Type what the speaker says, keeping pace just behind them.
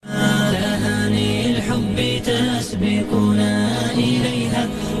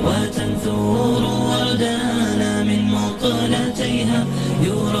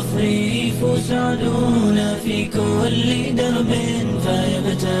درب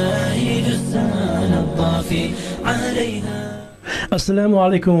فيبتهج الزمان الطافي عليها. Assalamu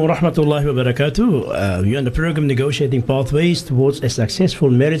alaikum wa rahmatullahi wa barakatuh. You're on the program Negotiating Pathways Towards a Successful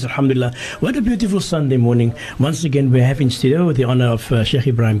Marriage. Alhamdulillah. What a beautiful Sunday morning. Once again, we're having studio with the honor of Sheigh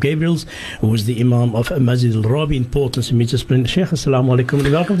Ebrahim Gabriels, who is the Imam of Masjid al-Rabi in Port and St. Peter's Plain. Sheikh, assalamu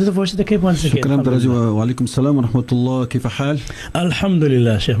alaikum. Welcome to the Voice of the Cape once again. Shukran Daraja wa alaikum salam wa rahmatullah. Kaifa hal?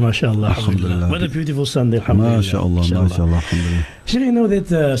 Alhamdulillah, Sheikh, mashallah. Alhamdulillah. What a beautiful Sunday, alhamdulillah. MashaAllah, MashaAllah, alhamdulillah. Sheikh, you know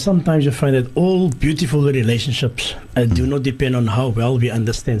that sometimes you find that all beautiful relationships do not depend on how well we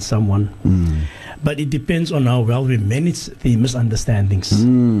understand someone, but it depends on how well we manage the misunderstandings.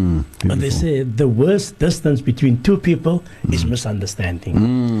 But they say the worst distance between two people is misunderstanding.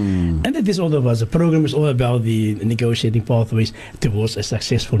 And that is all of us. The program is all about the negotiating pathways towards a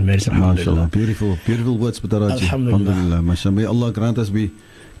successful marriage. MashaAllah. Beautiful, beautiful words, Daraja. Alhamdulillah. MashaAllah. May Allah grant us we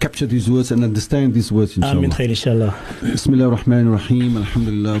capture these words and understand these words, inshallah. Amin khair, inshallah. Bismillah ar-Rahman ar-Rahim.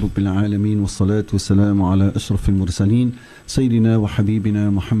 Alhamdulillah Rabbil Alameen. Wa salatu wa salamu ala ashrafil mursaleen. Sayyidina wa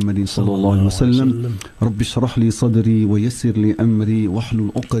habibina Muhammadin sallallahu alayhi wa sallam. Rabbi shrah li sadri wa yassir li amri wa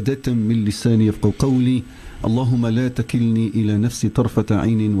hlul uqadatan min lisani yafqahu qawli. Allahumma la takilni ila nafsi tarfata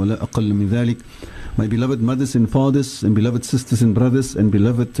aynin wa la aqall min dhalik. My beloved mothers and fathers and beloved sisters and brothers and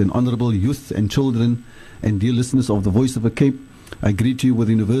beloved and honorable youth and children and dear listeners of the Voice of the Cape, I greet you with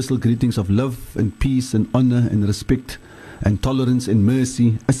universal greetings of love and peace and honor and respect and tolerance and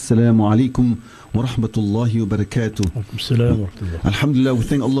mercy. Assalamu alaikum wa rahmatullahi wa barakatuh. Alhamdulillah, we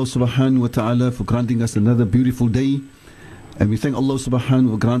thank Allah subhanahu wa ta'ala for granting us another beautiful day. And we thank Allah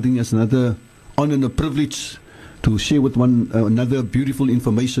subhanahu wa granting us another honor and a privilege to share with one another beautiful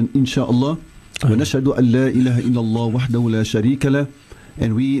information, inshaAllah. Wa nashhadu an la ilaha illallah wahdahu la sharika lah.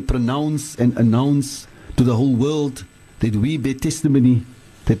 And we pronounce and announce to the whole world that we bear testimony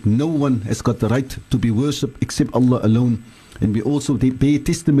that no one has got the right to be worshipped except Allah alone. And we also bear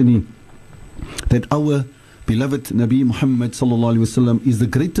testimony that our beloved Nabi Muhammad sallallahu alaihi wasallam is the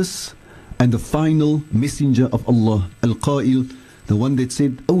greatest and the final messenger of Allah. Al-Qa'il, the one that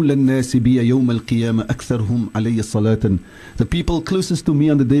said, أَوْلَى النَّاسِ بِيَ يَوْمَ الْقِيَامَةِ أَكْثَرْهُمْ عَلَيَّ صَلَاةً. The people closest to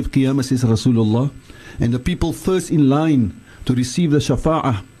me on the day of Qiyamah, says Rasulullah, and the people first in line to receive the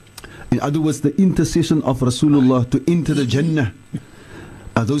shafa'ah, in other words, the intercession of Rasulullah to enter the Jannah,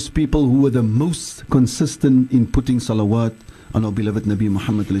 are those people who were the most consistent in putting salawat on our beloved Nabi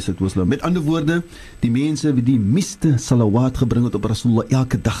Muhammad ﷺ. Met ander woorde, die mense wie die meeste salawat gebring het op Rasulullah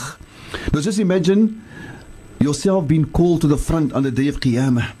elke dag. Now just imagine yourself being called to the front on the day of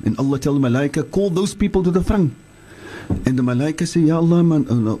Qiyamah, and Allah tell the Malaika, call those people to the front. And the Malaika say, Ya Allah, man,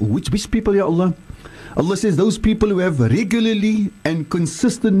 which people, Ya Allah? Allah says, those people who have regularly and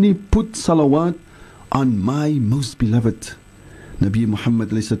consistently put salawat on my most beloved Nabi Muhammad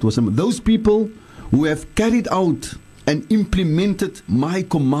ﷺ. Those people who have carried out and implemented my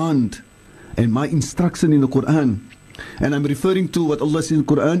command and my instruction in the Quran. And I'm referring to what Allah says in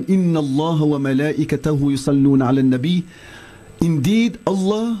the Quran, Inna Allah wa malaikatahu yusalluna ala nabi. Indeed,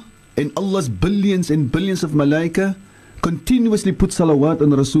 Allah and Allah's billions and billions of malaika continuously put salawat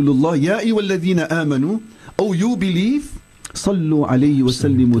on Rasulullah. Ya ayyuhalladhina amanu, oh you believe, sallu alayhi wa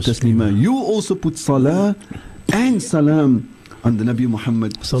sallimu taslima. You also put salah and salam on the Nabi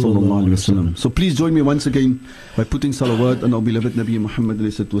Muhammad sallallahu alayhi wa sallam. So please join me once again by putting salawat on our beloved Nabi Muhammad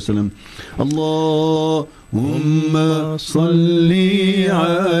alayhi wa sallam. Allahumma salli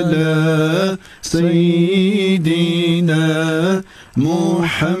ala Sayyidina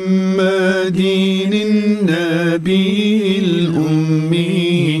Muhammadin Nabil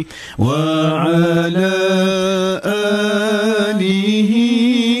Ummi wa ala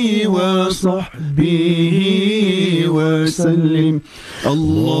alihi wa sahbihi wa sallim.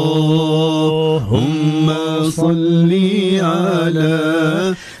 Allahumma salli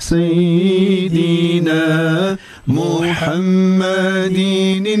ala Sayyidina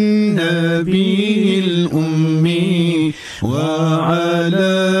Muhammadin Nabil Ummi wa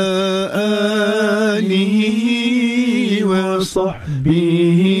ala alihi wa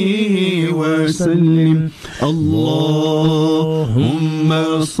sahbihi wa sallim. Allahumma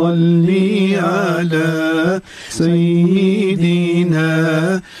salli ala Sayyidina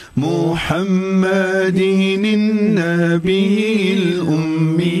Muhammadin Nabil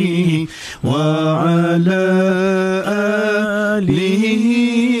Ummi wa ala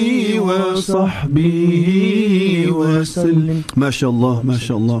alihi wa sahbihi wa sallim. MashaAllah,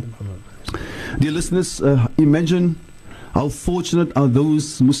 MashaAllah. Dear listeners, imagine how fortunate are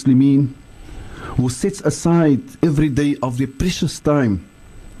those Muslimin who sets aside every day of their precious time,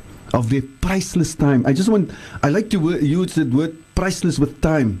 of their priceless time. I like to use the word priceless with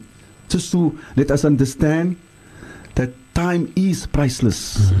time, just to let us understand that time is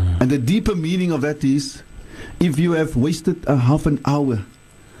priceless. And the deeper meaning of that is, if you have wasted a half an hour,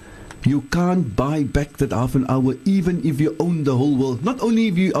 you can't buy back that half an hour, even if you own the whole world. Not only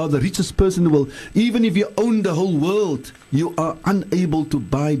if you are the richest person in the world, even if you own the whole world, you are unable to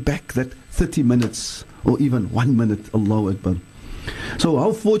buy back that 30 minutes or even 1 minute. Allahu Akbar. So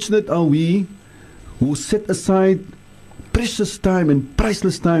how fortunate are we who set aside precious time and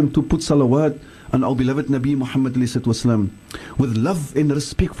priceless time to put salawat on our beloved Nabi Muhammad ﷺ, with love and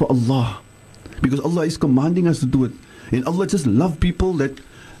respect for Allah, because Allah is commanding us to do it. And Allah just love people that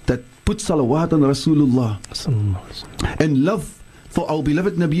put salawat on Rasulullah, and love for our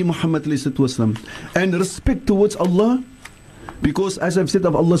beloved Nabi Muhammad ﷺ, and respect towards Allah, because as I've said,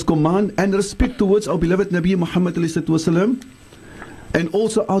 of Allah's command, and respect towards our beloved Nabi Muhammad ﷺ, and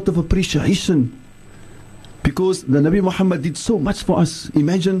also out of appreciation, because the Nabi Muhammad did so much for us.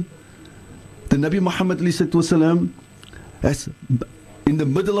 Imagine the Nabi Muhammad ﷺ has, in the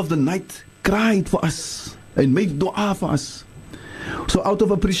middle of the night, cried for us and made dua for us. So out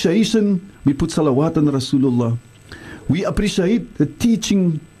of appreciation, we put salawat on Rasulullah. We appreciate the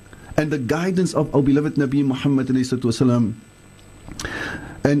teaching and the guidance of our beloved Nabi Muhammad ﷺ.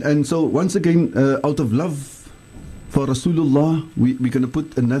 And so once again, out of love for Rasulullah, we're going to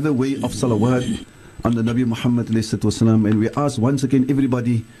put another way of salawat on the Nabi Muhammad ﷺ, and we ask once again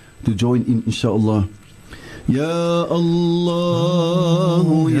everybody to join in, inshallah. Ya Allah,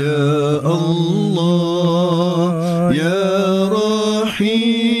 Ya Allah, Ya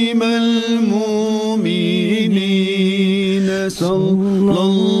Rahim al-Mu'minin, sallallahu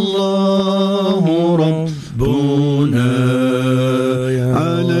Rabbuna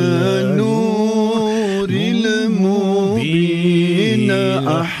ala nuril mubin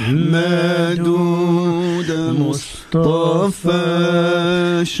Ahmadu مصطفى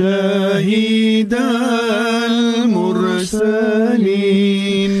شهيد المرسلين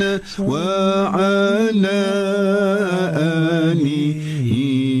وعلى آله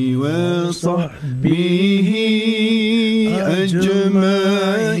وصحبه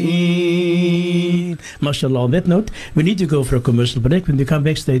أجمعين. MashaAllah. On that note, we need to go for a commercial break. When we come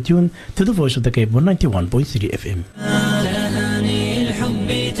back, stay tuned to the Voice of the Cape 191.3 FM.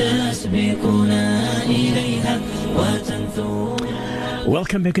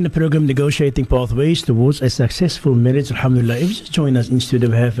 Welcome back in the program, Negotiating Pathways Towards a Successful Marriage. Alhamdulillah. If you just join us in studio,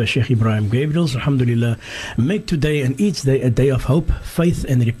 we have Sheigh Ebrahim Gabriels. Alhamdulillah. Make today and each day a day of hope, faith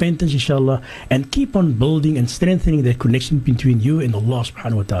and repentance, inshallah, and keep on building and strengthening that connection between you and Allah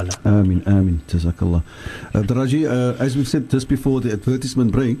subhanahu wa ta'ala. Ameen, ameen. Jazakallah. Daraji, as we've said just before the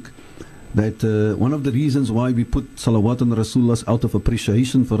advertisement break, that one of the reasons why we put salawat on Rasulullah is out of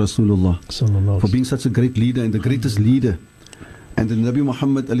appreciation for Rasulullah, for being such a great leader and the greatest leader. And the Nabi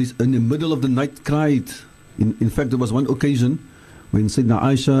Muhammad in the middle of the night cried. In fact, there was one occasion when Sayyidina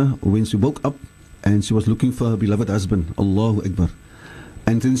Aisha, when she woke up and she was looking for her beloved husband, Allahu Akbar,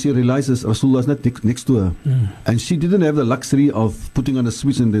 and then she realizes Rasulullah is not next to her, and she didn't have the luxury of putting on a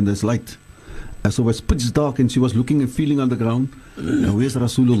switch and then there's light, so it was pitch dark, and she was looking and feeling on the ground, where's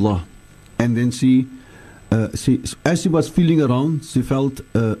Rasulullah? And then she as she was feeling around, she felt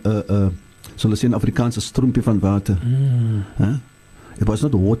zullen sê in Afrikaans 'n strompie van water. It was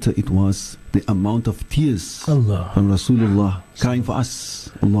not water, it was the amount of tears from Rasulullah crying for us.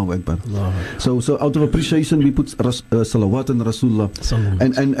 Allahu Akbar. So out of appreciation, we put salawat on Rasulullah,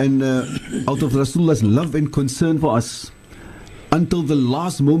 and out of Rasulullah's love and concern for us, until the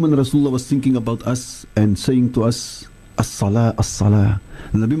last moment Rasulullah was thinking about us and saying to us, as-salah, as-salah.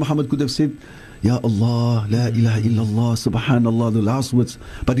 Nabi Muhammad could have said, Ya Allah, La ilaha illallah, Subhanallah, the last words.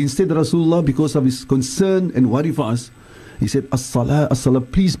 But instead Rasulullah, because of his concern and worry for us, he said, As-salah, as-salah,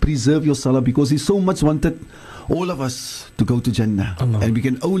 please preserve your salah, because he so much wanted all of us to go to Jannah. And we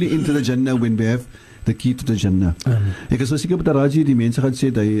can only enter the Jannah when we have the key to the Jannah. Ek is so seker met Raji, die mense gaan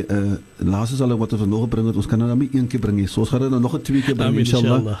sê, die laaste sal wat ons nog gebring het, ons kan nou nie een keer bring nie. So ons gaan nou nog 'n 2 keer bring,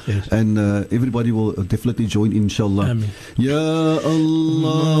 inshallah. And everybody will definitely join, inshallah. Ya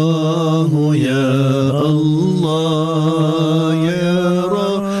Allah, Ya Allah, Ya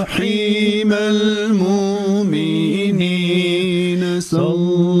Rahim al-Mu'minin,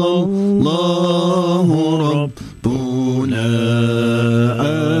 sallallahu Rabbuna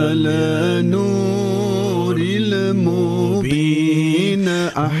ala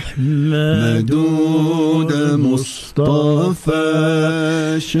أحمد مصطفى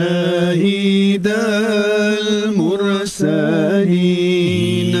شهيد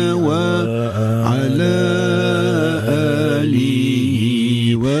المرسلين وعلى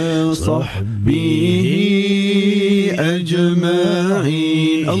آله وصحبه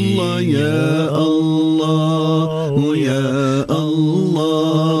أجمعين. الله يا الله يا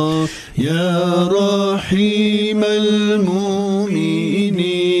الله يا رحيم المؤمنين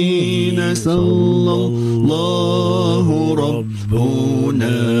صلى الله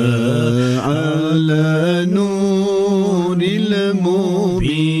ربنا على نور المبين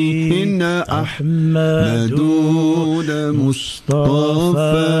أحمد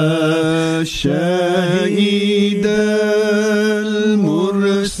مصطفى شهيد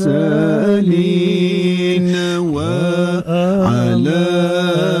المرسلين وعلى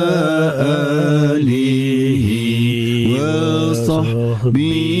آله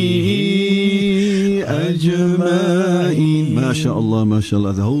وصحبه أجمعين. MashaAllah,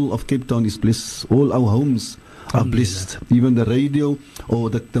 MashaAllah. The whole of Cape Town is blessed. All our homes are blessed. Even the radio or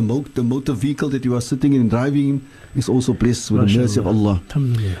the motor vehicle that you are sitting in and driving in is also blessed with the mercy of Allah.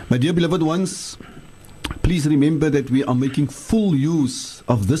 My dear beloved ones, please remember that we are making full use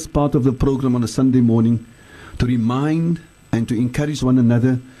of this part of the program on a Sunday morning to remind and to encourage one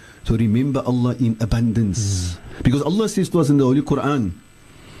another to remember Allah in abundance. Because Allah says to us in the Holy Quran,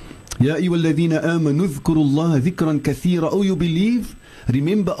 Ya ayyuhalladhina amanu dhkurullaha dhikran kathira. Oh, you believe?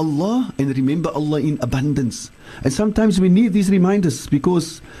 Remember Allah, and remember Allah in abundance. And sometimes we need these reminders,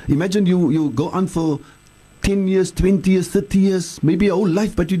 because imagine you go on for 10 years, 20 years, 30 years, maybe a whole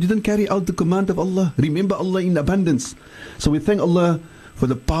life, but you didn't carry out the command of Allah. Remember Allah in abundance. So we thank Allah for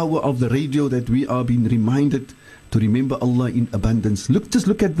the power of the radio that we are being reminded to remember Allah in abundance. Just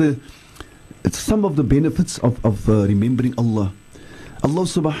look at some of the benefits of remembering Allah. Allah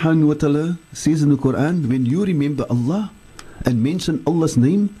subhanahu wa ta'ala says in the Quran, when you remember Allah and mention Allah's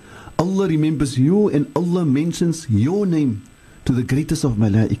name, Allah remembers you and Allah mentions your name to the greatest of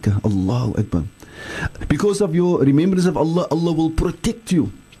malaika. Allahu Akbar. Because of your remembrance of Allah, Allah will protect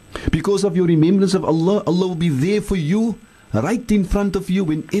you. Because of your remembrance of Allah, Allah will be there for you, right in front of you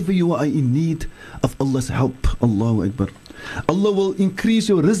whenever you are in need of Allah's help. Allahu Akbar. Allah will increase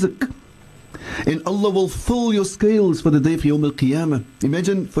your rizq, and Allah will fill your scales for the day of Yawm al-Qiyamah.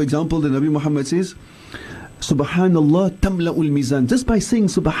 Imagine, for example, the Nabi Muhammad says, Subhanallah tamla'ul mizan. Just by saying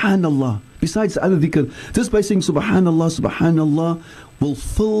Subhanallah, besides other dhikr, just by saying Subhanallah, Subhanallah will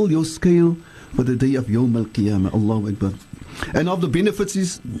fill your scale for the day of Yawm al-Qiyamah. Allahu Akbar. And of the benefits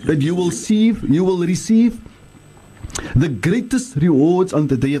is that you will receive the greatest rewards on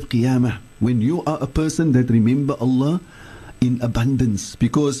the day of Qiyamah when you are a person that remember Allah in abundance.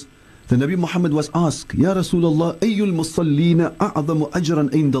 Because the Nabi Muhammad was asked, Ya Rasulullah, ayyul musallina a'adhamu ajran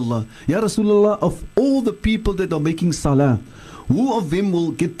indallah. Ya Rasulullah, of all the people that are making salah, who of them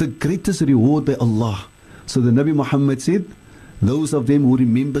will get the greatest reward by Allah? So the Nabi Muhammad said, those of them who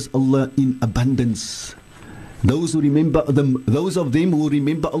remembers Allah in abundance. Those of them who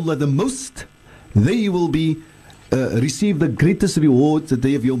remember Allah the most, they will be receive the greatest reward the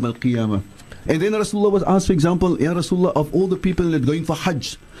day of Yawm al-Qiyamah. And then Rasulullah was asked, for example, Ya Rasulullah, of all the people that are going for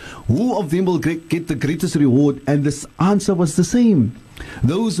Hajj, who of them will get the greatest reward? And this answer was the same.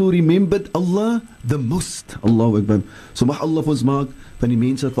 Those who remembered Allah the most. Allahu Akbar. So mag Allah vir ons maak van die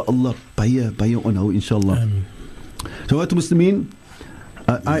mense vir Allah baie onhou, inshallah. So what Muslimin,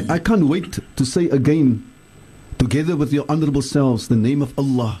 I can't wait to say again, together with your honorable selves, the name of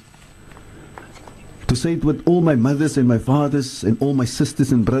Allah. To say it with all my mothers and my fathers and all my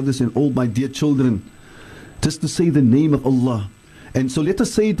sisters and brothers and all my dear children. Just to say the name of Allah. And so let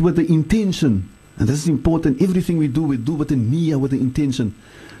us say it with the intention, and this is important, everything we do with the niyyah, with the intention,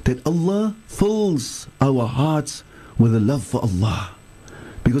 that Allah fills our hearts with the love for Allah.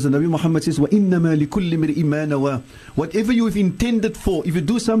 Because the Nabi Muhammad says, وَإِنَّمَا لِكُلِّ مِرْءٍ مَا نَوَى. Whatever you have intended for, if you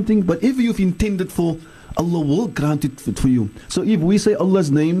do something, whatever you've intended for, Allah will grant it for you. So if we say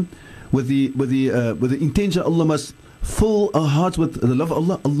Allah's name with the intention, Allah must fill our hearts with the love of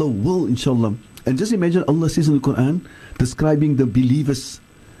Allah, Allah will, inshallah. And just imagine Allah says in the Quran, describing the believers,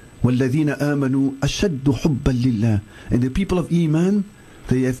 وَالَّذِينَ آمَنُوا أَشَدُّ حُبًّا لِلَّهِ. And the people of Iman,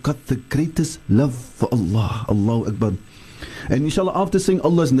 they have got the greatest love for Allah. Allahu Akbar. And inshallah, after saying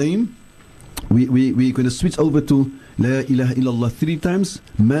Allah's name, we're going to switch over to La ilaha illallah 3 times.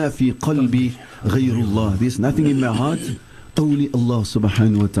 Ma fi qalbi ghayrullah. There's nothing in my heart, only Allah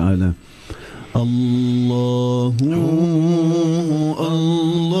subhanahu wa ta'ala. Allahu,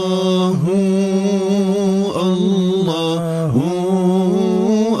 Allahu, Allahu, Allahu,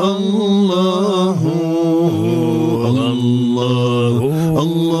 Allahu, Allahu,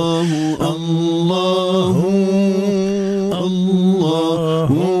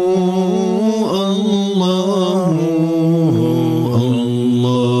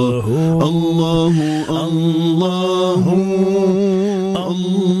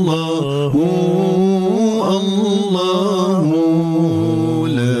 Allahu,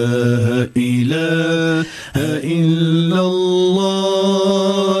 La ilaha illallah.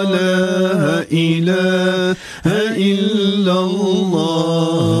 إله إلا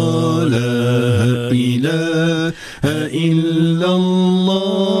الله لا إله إلا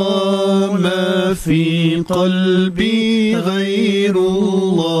الله ما في قلبي غير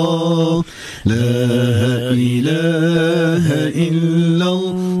الله لا إله إلا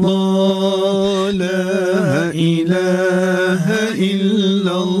الله لا إله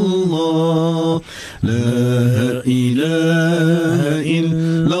إلا الله لا إله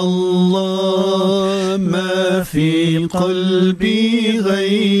إلا الله ما في قلبي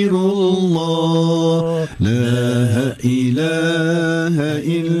غير الله لا إله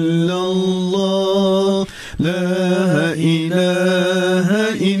إلا الله لا إله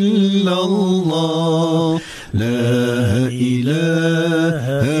إلا الله لا إله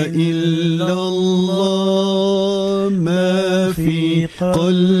إلا الله ما في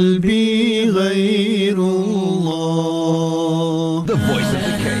قلبي غير الله. The voice of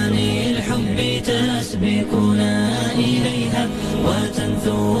the King. الحب تسبقنا إليها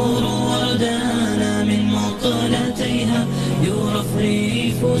وتنثور وردانا من مقلتيها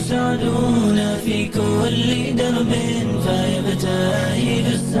يرفرف سعدنا في كل درب فيبتهج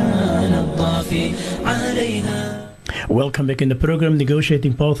السال الطافي عليها. Welcome back in the program,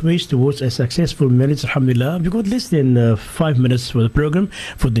 Negotiating Pathways Towards a Successful Marriage. Alhamdulillah. We've got less than 5 minutes for the program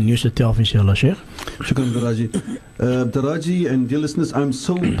for the news itself, inshallah, Sheikh. Shukran, Daraji. Daraji and dear listeners, I'm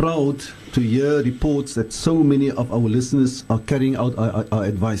so proud to hear reports that so many of our listeners are carrying out our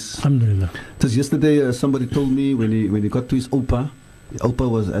advice. Alhamdulillah. Just yesterday, somebody told me when he got to his opa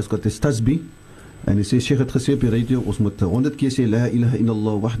has got his tasbih. En hy sê Sheikh het gesê op die radio ons moet 100 keer sê la ilaha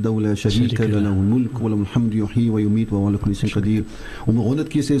illallah wahdahu la sharika lahu al-mulk wa lahu al-hamdu yuhyi wa yumiit wa huwa ala kulli shay'in qadir. Om 100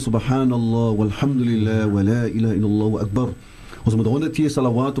 keer sê subhanallah walhamdulillah wa la ilaha illallah wa akbar. Ons moet 100 keer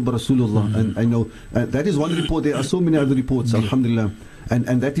salawat op Rasulullah. And I know that is one report. There are so many other reports, alhamdulillah.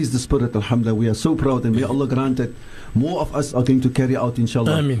 And that is the spirit, alhamdulillah. We are so proud and may Allah grant that more of us are going to carry out,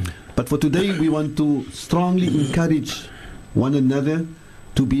 inshallah. Ameen. But for today we want to strongly encourage one another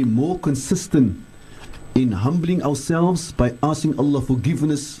to be more consistent in humbling ourselves by asking Allah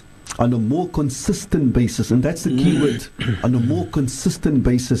forgiveness on a more consistent basis. And that's the key word, on a more consistent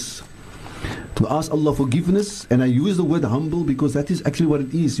basis. To ask Allah forgiveness, and I use the word humble because that is actually what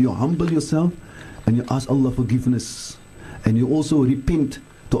it is. You humble yourself and you ask Allah forgiveness. And you also repent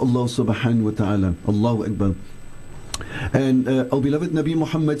to Allah subhanahu wa ta'ala. Allahu Akbar. And our beloved Nabi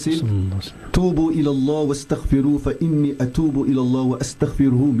Muhammad said, Tubu ila Allah wa astaghfiru fa inni atubu ila Allah wa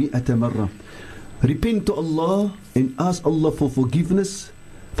astaghfiruhu mi'ata marra. Repent to Allah and ask Allah for forgiveness.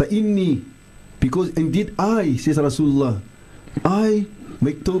 فَإِنِّي, because indeed I, says Rasulullah, I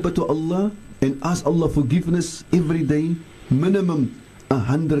make tawbah to Allah and ask Allah forgiveness every day, minimum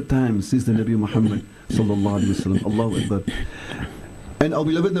 100 times, says the Nabi Muhammad sallallahu alaihi wasallam. Allahu Akbar. And our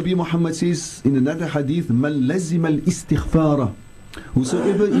beloved Nabi Muhammad says in another hadith, مَنْ لَزِمَ الْإِسْتِغْفَارَ,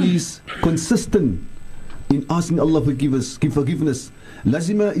 whosoever is consistent in asking Allah forgiveness.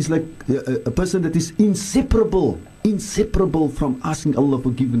 Lazima is like a person that is inseparable from asking Allah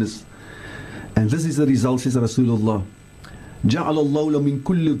forgiveness. And this is the result, says Rasulullah. جَعَلَ اللَّهُ مِنْ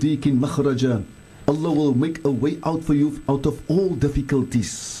كُلِّ ضِيقٍ مَخْرَجًا, Allah will make a way out for you out of all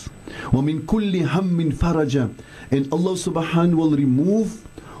difficulties. وَمِنْ كُلِّ هَمٍّ فَرَجًا, and Allah subhanahu will remove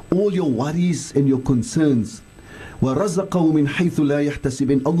all your worries and your concerns. وَرَزَقَهُ مِنْ حَيْثُ لَا يَحْتَسِبٍ,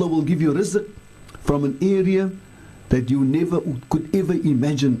 and Allah will give you rizq from an area that you never could ever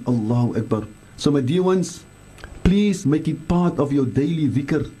imagine. Allahu Akbar. So my dear ones, please make it part of your daily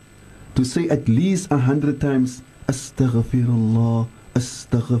dhikr to say at least 100 times Astaghfirullah,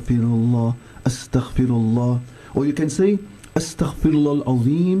 Astaghfirullah, Astaghfirullah. Or you can say Astaghfirullah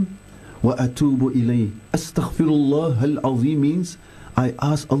al-azim wa atubu ilayh. Astaghfirullah al-azim means I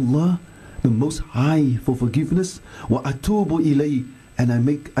ask Allah the Most High for forgiveness, wa atubu ilayh, and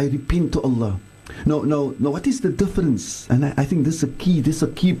I repent to Allah. Now, what is the difference? And I think this is a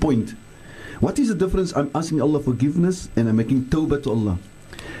key point. What is the difference? I'm asking Allah forgiveness and I'm making tawbah to Allah.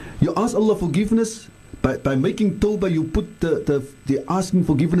 You ask Allah forgiveness, by making tawbah, you put the asking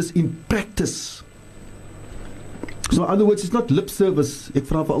forgiveness in practice. So in other words, it's not lip service. Ek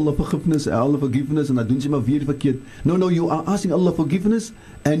vra vir Allah forgiveness and I doen jy maar weer verkeerd. No, you are asking Allah forgiveness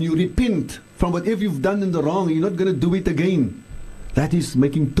and you repent from whatever you've done in the wrong. You're not going to do it again. That is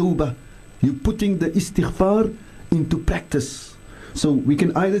making tawbah. You're putting the istighfar into practice. So we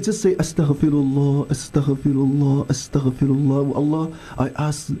can either just say Astaghfirullah, Astaghfirullah, Astaghfirullah. Allah, I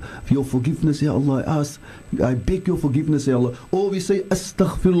ask for your forgiveness, Ya Allah. I beg your forgiveness, Ya Allah. Or we say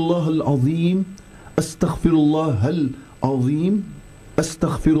Astaghfirullah al-Azim, Astaghfirullah al-Azim,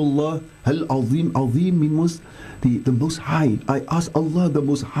 Astaghfirullah al-Azim. Azim means the Most High. I ask Allah the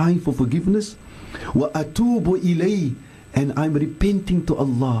Most High for forgiveness وَأَتُوبُ إِلَيْهِ, and I'm repenting to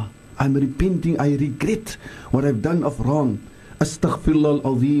Allah. I'm repenting, I regret what I've done of wrong. Astaghfirullah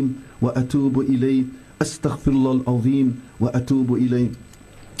al-azim wa atubu ilayh. Astaghfirullah al-azim wa atubu ilayh.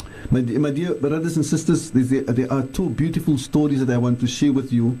 My dear brothers and sisters, there are two beautiful stories that I want to share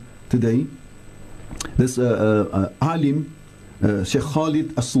with you today. This alim, Sheikh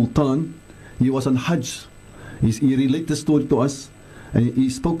Khalid as-Sultan, he was on Hajj. He related the story to us, and he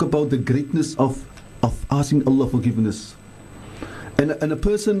spoke about the greatness of asking Allah forgiveness. And a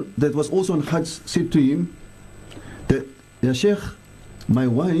person that was also on Hajj said to him that, Ya Sheikh, my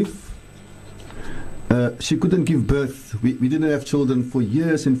wife, she couldn't give birth. We didn't have children for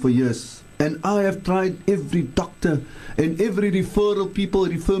years and for years. And I have tried every doctor, and every referral people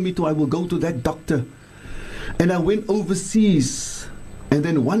refer me to, I will go to that doctor. And I went overseas. And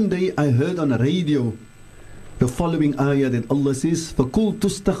then one day I heard on a radio the following ayah that Allah says, فَقُلْ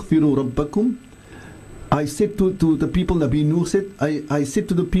تُسْتَغْفِرُوا رَبَّكُمْ. I said to the people, Nabi Nuh said, I said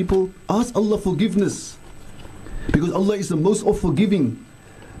to the people, ask Allah forgiveness, because Allah is the most of forgiving.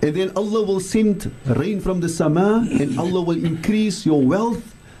 And then Allah will send rain from the sama, and Allah will increase your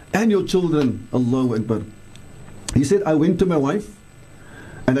wealth and your children. Allahu Akbar. He said, I went to my wife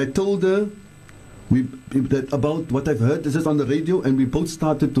and I told her that about what I've heard. This is on the radio, and we both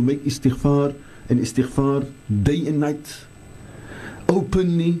started to make istighfar and istighfar day and night,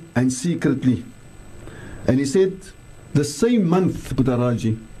 openly and secretly. And he said, the same month,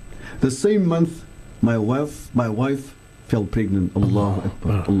 Budaraji, the same month, my wife fell pregnant. Allahu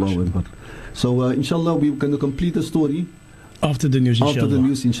Akbar, Allahu Akbar. So inshallah, we're going to complete the story after the news, inshallah. After the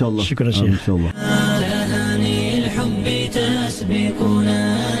news, inshallah. Shukran, Sheikh. Inshallah.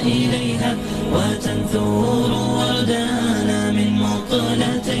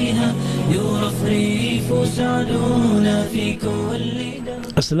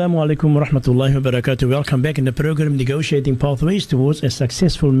 Assalamu alaikum wa rahmatullahi wa barakatuh. Welcome back in the program Negotiating Pathways Towards a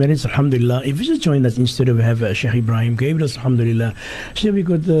Successful Marriage. Alhamdulillah. If you just join us in studio, we have Sheigh Ebrahim Gabriels. Alhamdulillah. Sheikh, we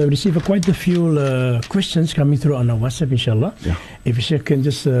could receive quite a few questions coming through on our WhatsApp, inshallah. Yeah. If you Sheikh can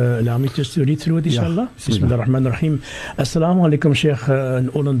just allow me just to read through it, inshallah. Yeah. Bismillah ar-Rahman ar-Rahim. Assalamu alaikum, Sheikh, and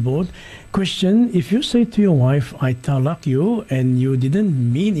all on board. Question: if you say to your wife, I talaq you, and you didn't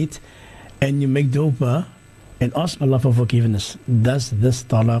mean it, and you make tawbah and ask Allah for forgiveness, does this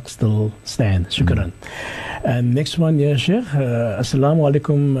talaq still stand? Shukran. And next one, yeah, Sheikh. Assalamu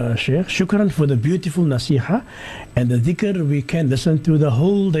alaikum, Sheikh. Shukran for the beautiful nasiha and the dhikr we can listen to the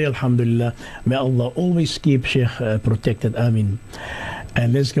whole day, alhamdulillah. May Allah always keep Sheikh protected. Ameen.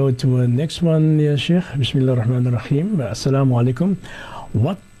 And let's go to the next one, yeah, Sheikh. Bismillah ar-Rahman ar-Rahim. Assalamu alaikum.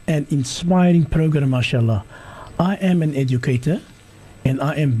 What an inspiring program, mashallah. I am an educator, and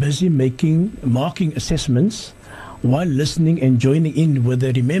I am busy marking assessments while listening and joining in with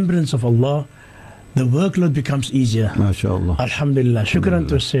the remembrance of Allah. The workload becomes easier. MashaAllah. Alhamdulillah. Shukran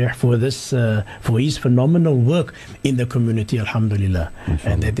to Sheikh for this, for his phenomenal work in the community. Alhamdulillah.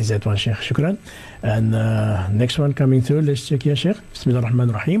 And that is that one, Sheikh. Shukran. And next one coming through. Let's check here, Sheikh. Bismillah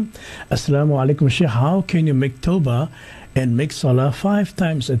ar-Rahman ar-Rahim. Assalamu alaikum, Sheikh. How can you make tawbah and make salah 5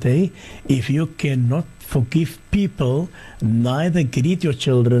 times a day if you cannot forgive people, neither greet your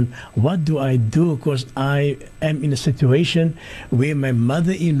children? What do I do? Because I am in a situation where my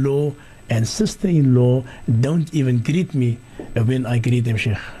mother-in-law and sister-in-law don't even greet me when I greet them,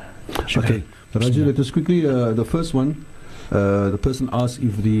 Sheikh. Okay, Raji, let us quickly, the first one, the person asked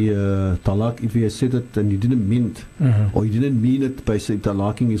if the talaq, if he has said it and he didn't mean it, or he didn't mean it by saying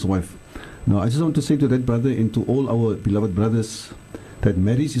talaqing his wife. Now, I just want to say to that brother and to all our beloved brothers that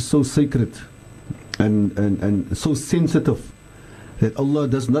marriage is so sacred and so sensitive that Allah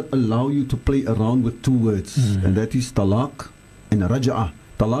does not allow you to play around with 2 words, and that is talaq and raja'ah.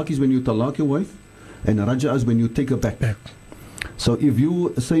 Talaq is when you talaq your wife, and raja'ah is when you take her back. So if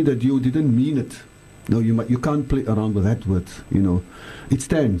you say that you didn't mean it, no, you can't play around with that word. You know, it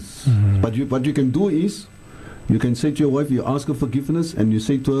stands. But what you can do is, you can say to your wife, you ask her forgiveness, and you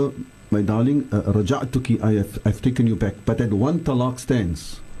say to her, my darling, raja'tuki, I've taken you back. But that one talaq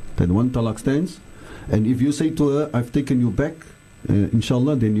stands. That one talaq stands. And if you say to her, I've taken you back,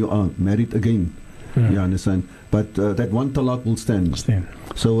 inshallah, then you are married again. You understand? But that one talaq will stand.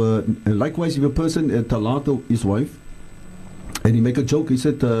 So likewise, if a person talaq his wife, and he make a joke, he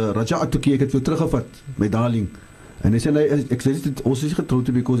said, raja'tuki, ek het jou teruggevat, my darling. And he said, ek sê dit ons is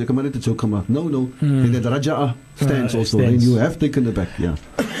getrouwd because ek het maar net 'n joke gemaak. No. And that raja'ah stands also. And you have taken it back, yeah.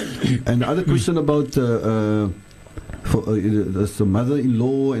 And the other question about the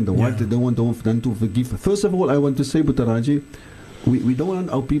mother-in-law and the wife that don't want them to forgive. First of all, I want to say, Butaraji, we don't want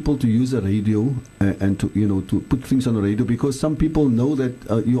our people to use the radio and to put things on the radio, because some people know that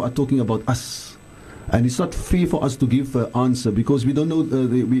you are talking about us. And it's not fair for us to give an answer because we don't know,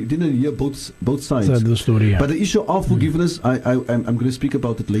 we didn't hear both sides. That's the story, yeah. But the issue of forgiveness, I'm going to speak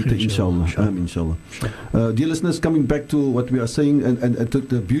about it later, inshallah. Inshallah. Dear listeners, coming back to what we are saying and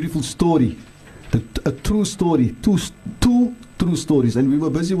the beautiful story, a true story, two true stories. And we were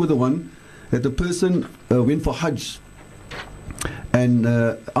busy with the one that the person went for Hajj. And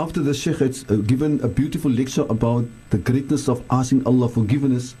after the Sheikh had given a beautiful lecture about the greatness of asking Allah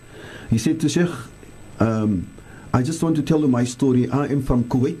forgiveness, he said to Sheikh, I just want to tell you my story. I am from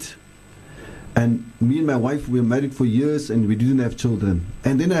Kuwait, and me and my wife were married for years and we didn't have children.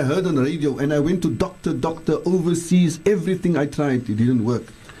 And then I heard on the radio and I went to doctor overseas, everything I tried, it didn't work.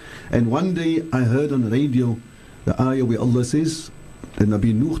 And one day I heard on the radio the ayah where Allah says, and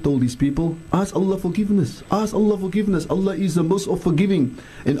Nabi Nuh told these people, ask Allah forgiveness, ask Allah forgiveness. Allah is the most of forgiving,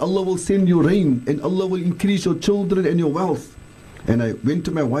 and Allah will send you rain, and Allah will increase your children and your wealth. And I went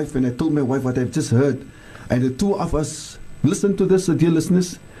to my wife and I told my wife what I've just heard. And the two of us, listen to this, dear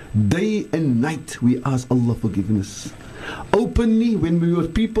listeners, day and night we ask Allah forgiveness. Openly when we were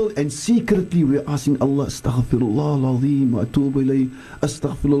people, and secretly we were asking Allah, Astaghfirullah al-Azim wa atubu ilayh,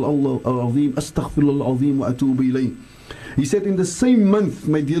 Astaghfirullah al-Azim, Astaghfirullah al-Azim wa atubu ilayh. He said in the same month,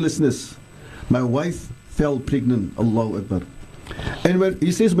 my dear listeners, my wife fell pregnant, Allahu Akbar. And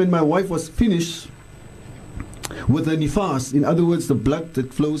he says when my wife was finished with the nifas, in other words, the blood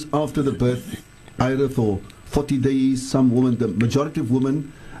that flows after the birth, either for 40 days, some women, the majority of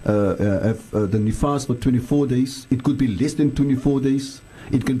women have the nifas for 24 days. It could be less than 24 days.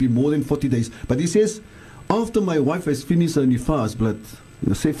 It can be more than 40 days. But he says, after my wife has finished her nifas blood,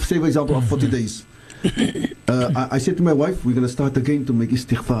 say for example of 40 days, I said to my wife, we're going to start again to make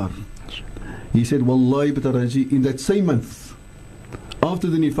istighfar. He said, Wallahi Bataraji, in that same month, after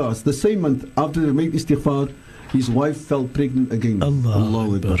the nifas, the same month after they made istighfar, his wife fell pregnant again.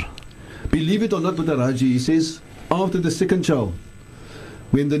 Allahu Akbar. Believe it or not, Bataraji, he says, after the second child,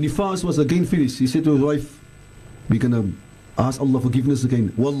 when the nifas was again finished, he said to his wife, we're going to ask Allah forgiveness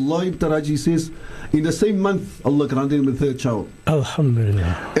again. Wallahi Bataraji says, in the same month, Allah granted him the third child.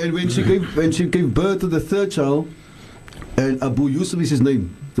 Alhamdulillah. And when she gave birth to the third child, and Abu Yusuf is his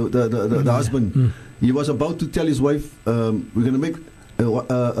name, the husband, he was about to tell his wife, we're going to make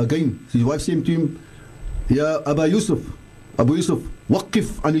again. His wife said to him, Ya Abu Yusuf,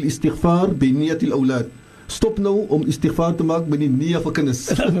 waqif anil istighfar bi niyatil awlad. Stop nou om istighfar te maak met die niya vir kinders.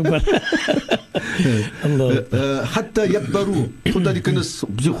 Hatta yakbaru, totdat die kinders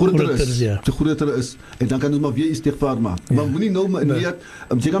groter is. En dan kan ons maar weer istighfar maak. Maar moenie nou maar niyat,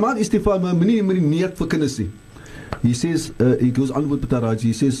 jy kan maar istighfar, maar moenie met die niyat vir kinders nie. He says, he goes on with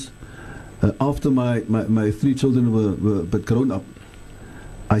Pataraji, he says, after my three children were but grown up,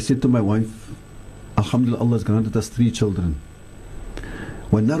 I said to my wife, Alhamdulillah, Allah has granted us three children.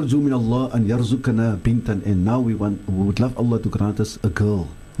 وَنَرْجُو مِنَ اللَّهِ أَنْ يَرْزُقَنَا بِنْتًا. And now we would love Allah to grant us a girl.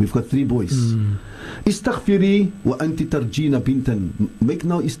 We've got three boys. Istaghfiri wa anti tarjina bintan. Make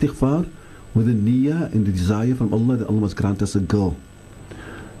now istighfar with the niyyah and the desire from Allah that Allah must grant us a girl.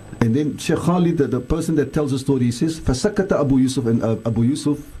 And then Sheikh Khalid, the person that tells the story, he says, فَسَكَتَ Abu Yusuf. And Abu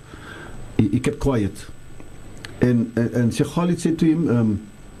Yusuf, he kept quiet. And Sheikh Khalid said to him,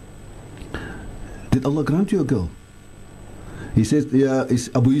 did Allah grant you a girl? He said, yeah.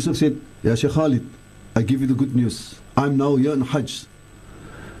 Abu Yusuf said, yeah, Sheikh Khalid, I give you the good news. I'm now here in Hajj.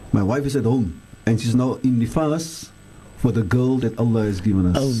 My wife is at home, and she's now in nifas for the girl that Allah has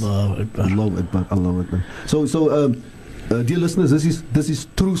given us. Allahu Akbar. Allahu Akbar. Allahu Akbar. So, dear listeners, this is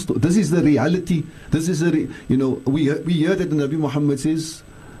true. This is the reality. This is we hear that the Nabi Muhammad says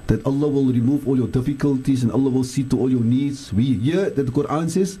that Allah will remove all your difficulties and Allah will see to all your needs. We hear that the Quran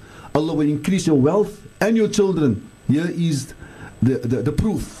says Allah will increase your wealth and your children. Here is the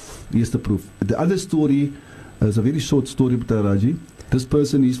proof. Here's the proof. The other story is a very short story, Raji. This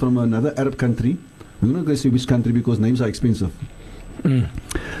person is from another Arab country. We're not going to say which country because names are expensive.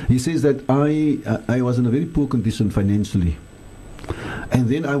 He says that I was in a very poor condition financially. And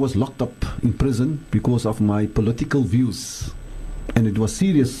then I was locked up in prison because of my political views. And it was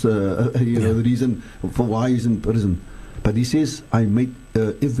serious, the reason for why he's in prison. But he says, I made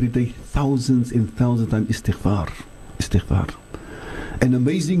every day thousands and thousands of times istighfar. And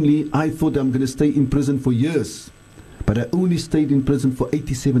amazingly, I thought I'm going to stay in prison for years. But I only stayed in prison for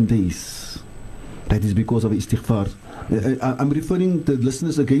 87 days. That is because of istighfar. I'm referring the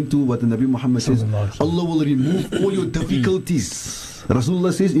listeners again to what the Nabi Muhammad says. Allah will remove all your difficulties.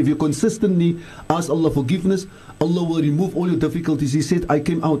 Rasulullah says, if you consistently ask Allah forgiveness, Allah will remove all your difficulties. He said, I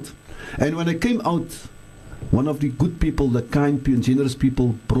came out. And when I came out, one of the good people, the kind and generous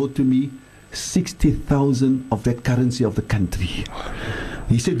people, brought to me 60,000 of that currency of the country.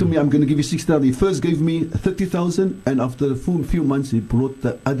 He said to me, I'm going to give you 60,000. He first gave me 30,000, and after a few months, he brought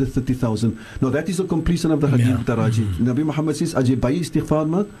the other 30,000. Now, that is a completion of the hadith, Taraji. Nabi Muhammad says, as jy baie istighfar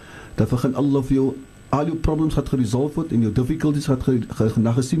maak, dan begin Allah vir jou, al jou problems gaat geresolve word, en jou difficulties gaat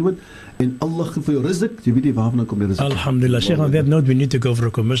gesien word, en Allah gee vir jou rizq, jy weet nie waarvan kom die rizq. Alhamdulillah. Sheikh, on that note, we need to go for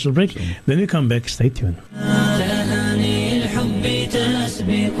a commercial break. When we come back, stay tuned.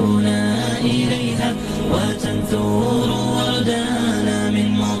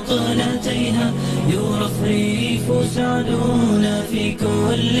 يرفرف سعدنا في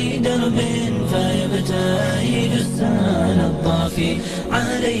كل درب فيبتهج السال الطافي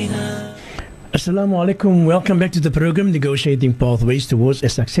عليها. Assalamu alaikum. Welcome back to the program, Negotiating Pathways Towards a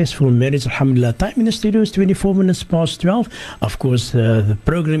Successful Marriage. Alhamdulillah. Time in the studio is 24 minutes past 12. Of course, the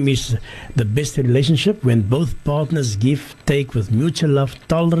program is the best relationship when both partners give, take with mutual love,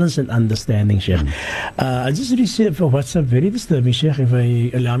 tolerance and understanding, Sheikh. I just received a WhatsApp, very disturbing, Sheikh, if I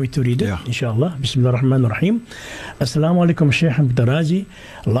allow me to read it, inshallah. Bismillah ar-Rahman ar-Rahim. Assalamu alaikum, Sheikh Abdaraji.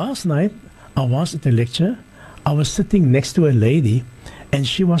 Last night, I was at a lecture. I was sitting next to a lady and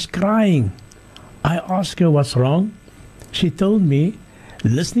she was crying. I asked her what's wrong. She told me,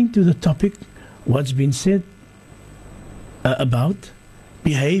 listening to the topic, what's been said about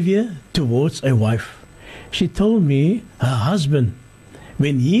behavior towards a wife. She told me her husband,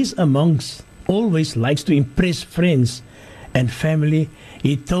 when he's amongst, always likes to impress friends and family.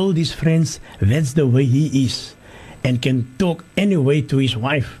 He told his friends that's the way he is and can talk anyway to his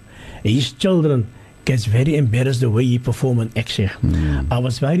wife. His children gets very embarrassed the way he perform and act. I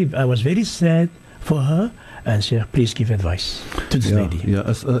was very sad for her, and Sheikh, please give advice to this lady. Yeah,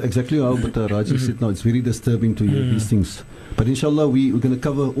 exactly how Raji said now. It's very disturbing to hear these things. But inshallah, we're going to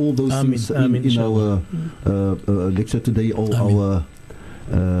cover all those things in our lecture today, or our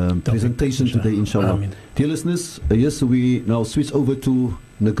presentation today, inshallah. Dear listeners, yes, we now switch over to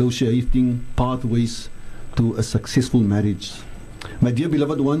negotiating pathways to a successful marriage. My dear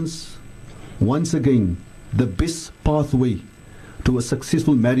beloved ones, once again, the best pathway to a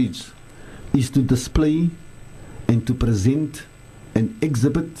successful marriage is to display and to present and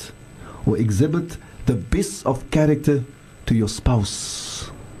exhibit the best of character to your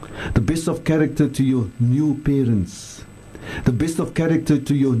spouse, the best of character to your new parents, the best of character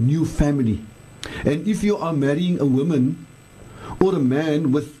to your new family. And if you are marrying a woman or a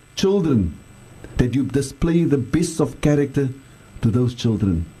man with children, that you display the best of character to those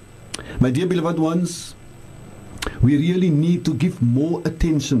children. My dear beloved ones, we really need to give more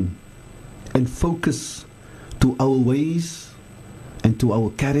attention and focus to our ways and to our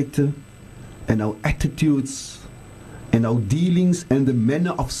character and our attitudes and our dealings and the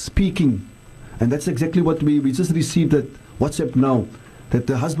manner of speaking. And that's exactly what we just received that WhatsApp now, that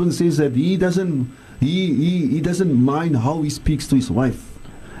the husband says that he doesn't mind how he speaks to his wife.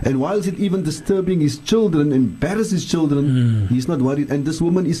 And whilst it even disturbing his children, embarrass his children, he's not worried. And this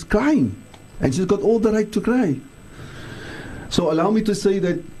woman is crying, and she's got all the right to cry. So allow me to say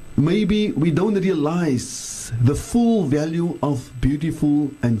that maybe we don't realize the full value of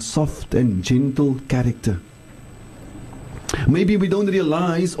beautiful and soft and gentle character. Maybe we don't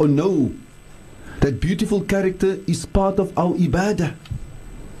realize or know that beautiful character is part of our ibadah.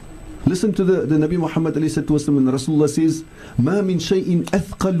 Listen to the Nabi Muhammad alayhi salatu wasallam, and Rasulullah says, "Ma min shay'in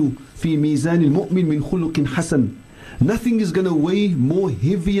athqalu fi mizan al-mu'min min khuluqin hasan." Nothing is going to weigh more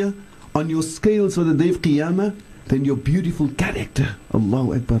heavier on your scales for the day of Qiyamah than your beautiful character.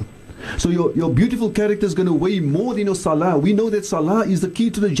 Allahu Akbar. So your beautiful character is going to weigh more than your salah. We know that salah is the key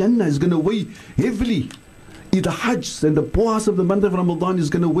to the Jannah. It's going to weigh heavily. The Hajj and the Puas of the month of Ramadan is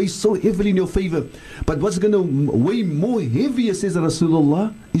going to weigh so heavily in your favor. But what's going to weigh more heavier, says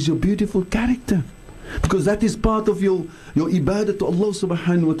Rasulullah, is your beautiful character. Because that is part of your ibadah to Allah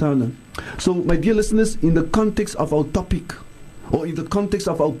subhanahu wa ta'ala. So my dear listeners, in the context of our topic, or in the context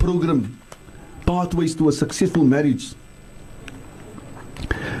of our program, Pathways to a Successful Marriage,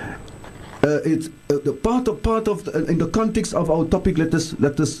 it's the part of in the context of our topic, let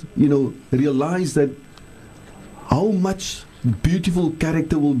us realize that how much beautiful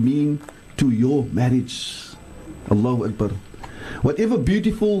character will mean to your marriage. Allahu Akbar. Whatever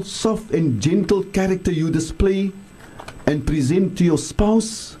beautiful, soft and gentle character you display and present to your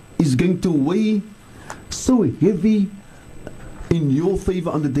spouse is going to weigh so heavy in your favor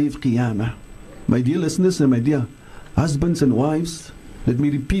on the day of Qiyamah. My dear listeners and my dear husbands and wives, let me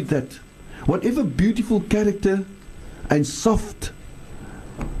repeat that. Whatever beautiful character and soft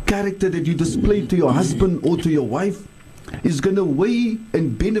character that you display to your husband or to your wife is going to weigh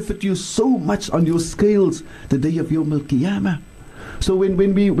and benefit you so much on your scales the day of Yawm al-Qiyamah. So when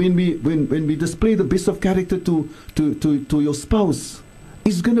we display the best of character to your spouse,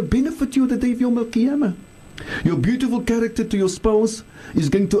 is going to benefit you the day of Yawm al-Qiyamah. Your beautiful character to your spouse is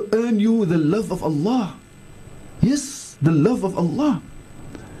going to earn you the love of Allah. Yes, the love of Allah.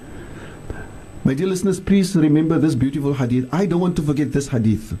 My dear listeners, please remember this beautiful hadith. I don't want to forget this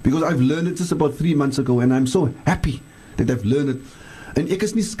hadith because I've learned it just about 3 months ago and I'm so happy that I've learned it. En ek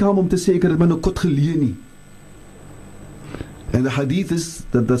is nie skaam om te sê ek het dit maar nou kot geleer nie. And the hadith is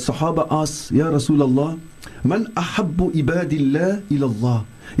that the Sahaba asks, Ya Rasulullah, Man ahabbu ibadillah ilallah.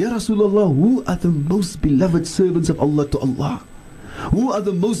 Ya Rasulullah, who are the most beloved servants of Allah to Allah? Who are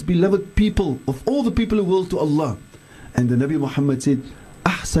the most beloved people of all the people in the world to Allah? And the Nabi Muhammad said,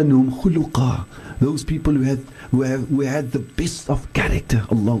 Ahsanum khuluqa. Those people who had the best of character.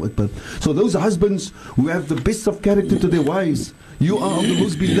 Allahu Akbar. So those husbands who have the best of character to their wives, you are of the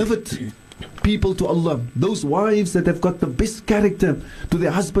most beloved people to Allah. Those wives that have got the best character to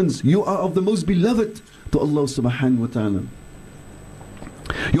their husbands, you are of the most beloved to Allah subhanahu wa ta'ala.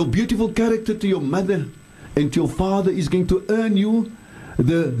 Your beautiful character to your mother and to your father is going to earn you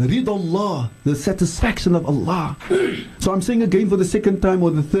the rid Allah, the satisfaction of Allah. So I'm saying again for the second time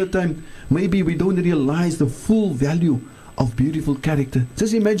or the third time, maybe we don't realize the full value of beautiful character.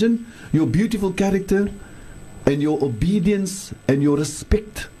 Just imagine your beautiful character and your obedience and your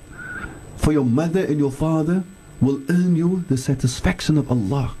respect for your mother and your father will earn you the satisfaction of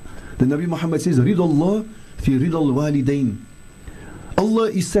Allah. The Nabi Muhammad says, Rid Allah fi rid al-walidain. Allah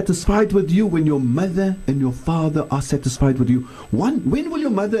is satisfied with you when your mother and your father are satisfied with you. When will your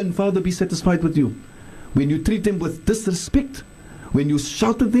mother and father be satisfied with you? When you treat them with disrespect? When you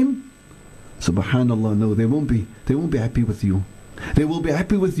shout at them? Subhanallah, no, they won't be happy with you. They will be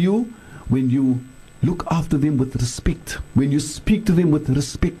happy with you when you look after them with respect, when you speak to them with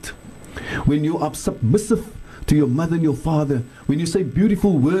respect, when you are submissive to your mother and your father, when you say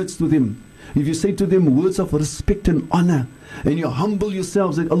beautiful words to them, if you say to them words of respect and honor, and you humble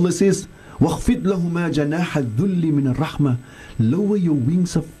yourselves, and Allah says, وَخْفِضْ لَهُمَا جَنَاحَ الذُّلِّ مِنَ الرَّحْمَةِ. Lower your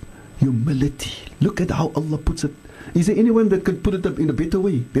wings of humility. Look at how Allah puts it. Is there anyone that could put it up in a better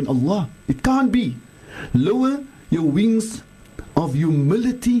way than Allah? It can't be. Lower your wings of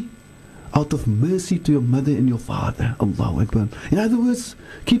humility out of mercy to your mother and your father. Allahu Akbar. In other words,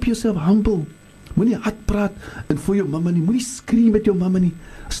 keep yourself humble. Moenie hard praat en vir jou mamma nie. Moenie skree met jou mamma nie.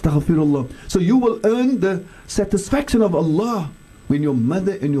 Astaghfirullah. So you will earn the satisfaction of Allah when your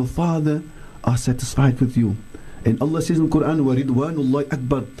mother and your father are satisfied with you. And Allah says in the Quran, وَرِضْوَانُ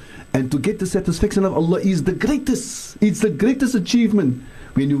akbar. And to get the satisfaction of Allah is the greatest. It's the greatest achievement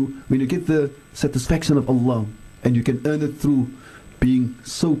when you get the satisfaction of Allah. And you can earn it through being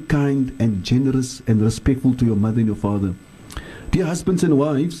so kind and generous and respectful to your mother and your father. Dear husbands and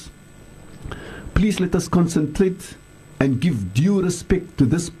wives, please let us concentrate and give due respect to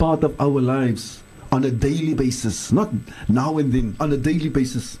this part of our lives on a daily basis, not now and then, on a daily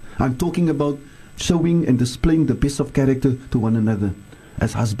basis. I'm talking about showing and displaying the best of character to one another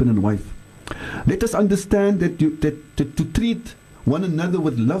as husband and wife. Let us understand that to treat one another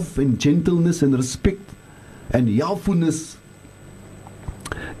with love and gentleness and respect and yawfulness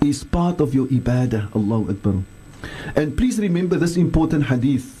is part of your ibadah. Allahu Akbar. And please remember this important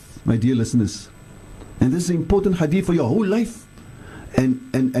hadith, my dear listeners. And this is an important hadith for your whole life and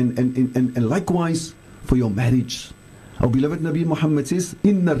likewise for your marriage. Our beloved Nabi Muhammad says,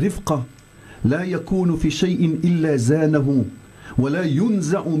 Inna rifqa la yakunu fi shay'in illa zanahu wa la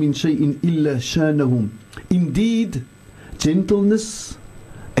yunza'u min shay'in illa shanahu. Indeed, gentleness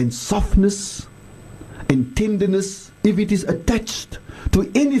and softness and tenderness, if it is attached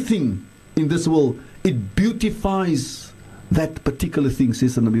to anything in this world, it beautifies that particular thing,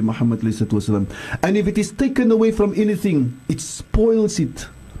 says the Nabi Muhammad. And if it is taken away from anything, it spoils it,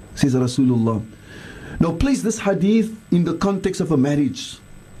 says Rasulullah. Now place this hadith in the context of a marriage.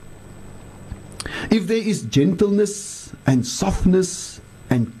 If there is gentleness and softness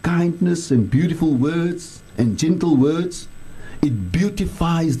and kindness and beautiful words and gentle words, it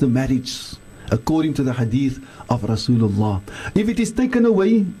beautifies the marriage, according to the hadith of Rasulullah. If it is taken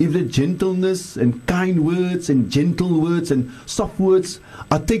away, if the gentleness and kind words and gentle words and soft words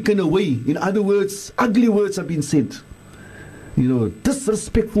are taken away, in other words, ugly words have been said,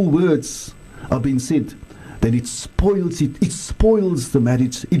 disrespectful words are being said, then it spoils it. It spoils the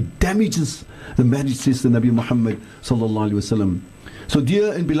marriage. It damages the marriage, says the Nabi Muhammad sallallahu alaihi wasallam. So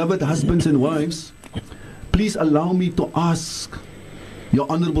dear and beloved husbands and wives, please allow me to ask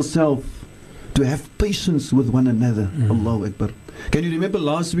your honorable self to have patience with one another. Allahu Akbar. Can you remember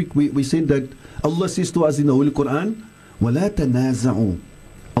last week we said that Allah says to us in the Holy Quran, وَلَا تَنَازَعُوا.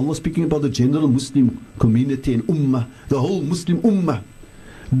 Allah speaking about the general Muslim community and ummah, the whole Muslim ummah.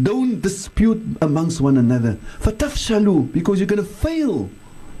 Don't dispute amongst one another. فَتَفْشَلُوا, because you're going to fail.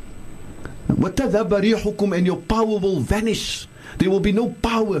 وَتَذَبَ رِيحُكُمْ, and your power will vanish. There will be no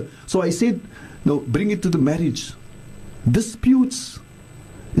power. So I said, no, bring it to the marriage. Disputes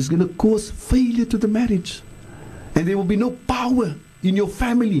is going to cause failure to the marriage. And there will be no power in your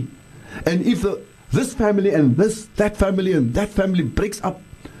family. And if this family and that family and that family breaks up,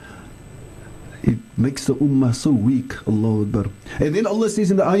 it makes the ummah so weak. Allahu Akbar. And then Allah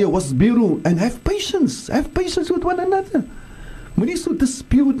says in the ayah, wasbiru, and have patience. Have patience with one another. Moenie so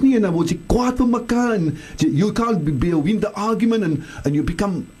dispute nie, en dan word jy kwaad vir mekaar, en you can't win the argument, and you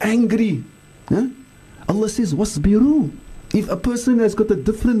become angry. Huh? Allah says, wasbiru. If a person has got a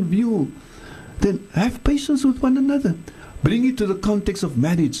different view, then have patience with one another. Bring it to the context of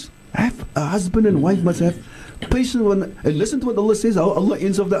marriage. Have a husband and wife must have patience. And listen to what Allah says. How Allah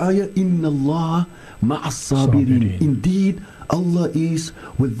ends of the ayah, Inna Allah ma'as sabirin. Indeed, Allah is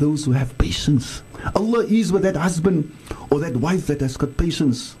with those who have patience. Allah is with that husband or that wife that has got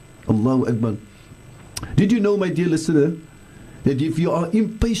patience. Allahu Akbar. Did you know, my dear listener, that if you are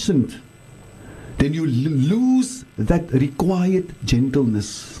impatient, then you lose that required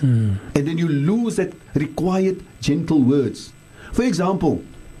gentleness. And then you lose that required gentle words. For example,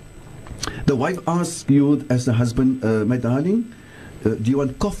 the wife asks you as the husband, my darling, do you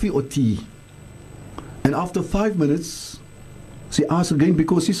want coffee or tea? And after 5 minutes, she asks again,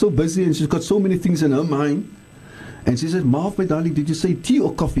 because she's so busy and she's got so many things in her mind. And she says, Marv, my darling, did you say tea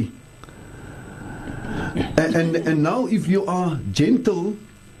or coffee? And now if you are gentle,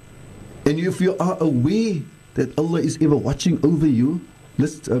 and if you are aware that Allah is ever watching over you,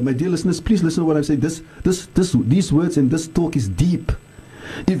 my dear listeners, please listen to what I say. These words and this talk is deep.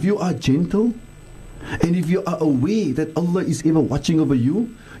 If you are gentle, and if you are aware that Allah is ever watching over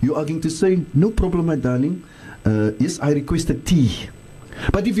you, you are going to say, no problem, my darling. Yes, I requested tea.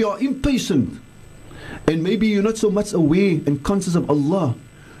 But if you are impatient, and maybe you're not so much aware and conscious of Allah,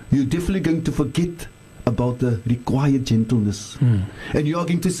 you're definitely going to forget about the required gentleness. And you are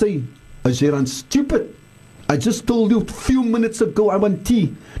going to say, Ajeran, stupid. I just told you a few minutes ago I want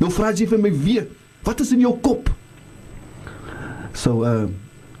tea. Nou vra jy vir my weer. Wat is in jou kop? So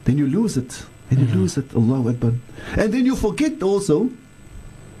then you lose it. Then you lose it. Allahu Akbar. And then you forget also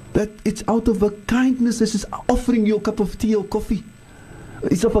that it's out of a kindness that she's offering you a cup of tea or coffee.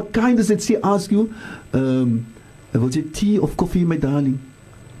 It's of a kindness that she asks you, will you tea or coffee, my darling?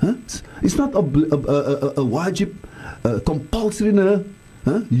 Huh? It's not a wajib, compulsory.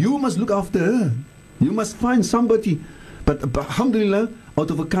 Huh? You must look after her. You must find somebody. But alhamdulillah,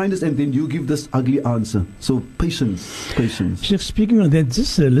 out of a kindness, and then you give this ugly answer. So patience. Sheikh, speaking of that,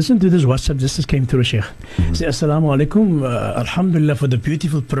 just listen to this WhatsApp. This came through, Sheikh. Say, Assalamu alaikum. Alhamdulillah for the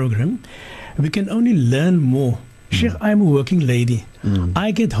beautiful program. We can only learn more. Sheikh, I'm a working lady.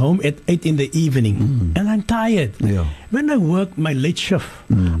 I get home at 8 in the evening and I'm tired. Yeah. When I work my late shift,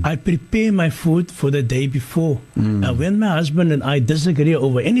 I prepare my food for the day before. When my husband and I disagree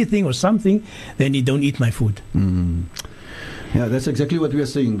over anything or something, then he don't eat my food. Yeah, that's exactly what we are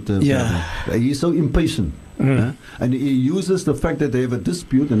saying. He's so impatient. And he uses the fact that they have a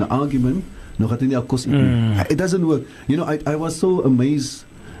dispute and an argument. It doesn't work. You know, I was so amazed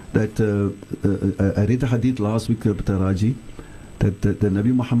that I read a hadith last week, Raji, that the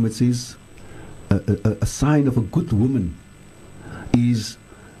Nabi Muhammad says a sign of a good woman is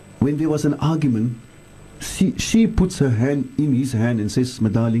when there was an argument, she puts her hand in his hand and says, my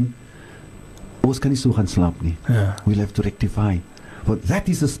darling, ons kan nie so gaan slaap nie. We'll have to rectify. But that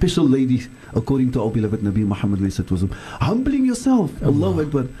is a special lady, according to our beloved Nabi Muhammad. Humbling yourself. Allahu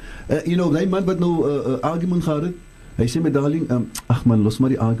Akbar. You know, die man wat nou argument gehad het, hy sê, my darling, ach man, los maar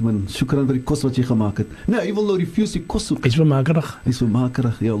die argument, shukran vir die kos wat jy gemaak het. Nee, hy wil nou refuse die kos soek. Hy is vermakerig. Hy is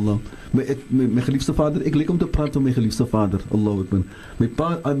vermakerig, ja Allah. My geliefde vader, ek leek om te praat van my geliefde vader. Allahu Akbar. My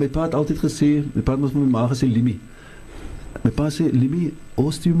pa het altyd gesê, my pa het met my ma gesê, Limi. My pa sê, Limi,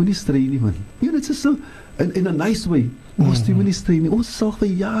 ons toe moet nie strei nie, man. You know, it's just so, in a nice way. Ons toe moet nie strei nie. Ons sal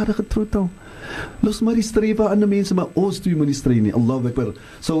vir jare getroud al. Los maar die strewe aan die mense, maar ons toe moet nie strei nie. Allahu Akbar.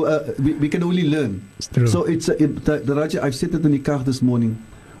 So we can only learn. So it's the Raja, I've said it in the car this morning.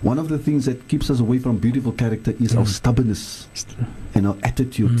 One of the things that keeps us away from beautiful character is our stubbornness and our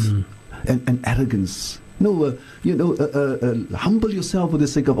attitude and arrogance. No, humble yourself for the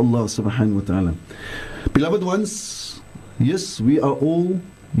sake of Allah subhanahu wa ta'ala. Beloved ones, yes, we are all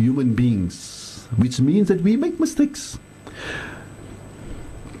human beings, which means that we make mistakes.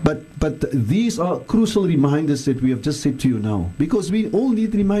 But these are crucial reminders that we have just said to you now, because we all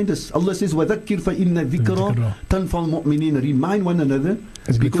need reminders. Allah says, وَذَكِّرْ فَإِنَّ الذِّكْرَ تَنْفَعُ الْمُؤْمِنِينَ. Remind one another,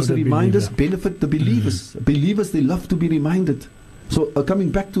 because the reminders benefit the believers. Believers, they love to be reminded. So coming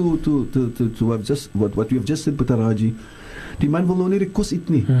back to what you have just said, Brother Raji, die man wil nou nie die kos eet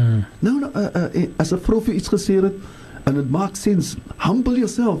nie. Nou, as 'n vrou vir iets gesê het, and it makes sense, humble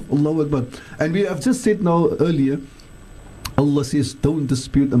yourself, Allahu Akbar. And we have just said now earlier, Allah says, don't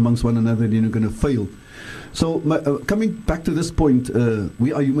dispute amongst one another, then you're going to fail. So coming back to this point,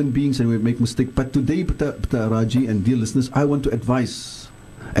 we are human beings and we make mistakes. But today, Brother Raji and dear listeners, I want to advise,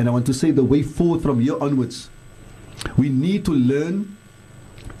 and I want to say the way forward from here onwards. We need to learn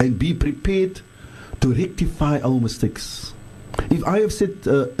and be prepared to rectify our mistakes. If I have said,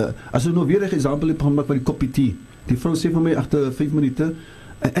 as you know, weer 'n example heb gemaak van die koppie tee. Die vrou sê vir my agter 5 minute,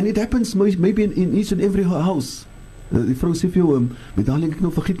 and it happens maybe in each and every house. Die vrou sê vir jou, met darling, ek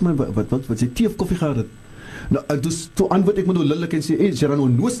nou vergiet my wat sy tee of koffie gehad het. Nou, dus toe antwoord ek met nou lillik en sê, jy dan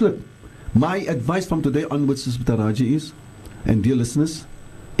onnooslik. My advice from today onwards is, Brother Raji, is, and dear listeners,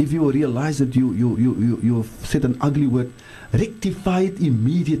 if you realize that you said an ugly word, rectify it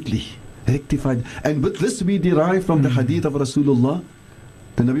immediately. Rectify it. And with this we derive from the hadith of Rasulullah.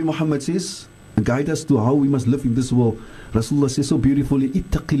 The Nabi Muhammad says, guide us to how we must live in this world. Rasulullah says so beautifully,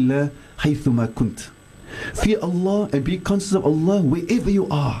 ittaqillah haythuma kunt. Fear Allah and be conscious of Allah wherever you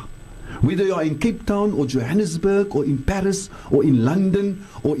are. Whether you are in Cape Town or Johannesburg or in Paris or in London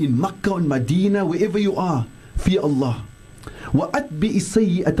or in Makkah or in Medina, wherever you are, fear Allah. وَأَتْبِئِ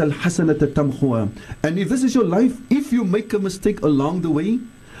السَّيِّئَةَ الْحَسَنَةَ تَمْحُوهَا. And if this is your life, if you make a mistake along the way,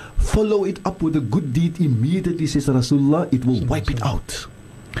 follow it up with a good deed immediately, says Rasulullah, it will wipe it out.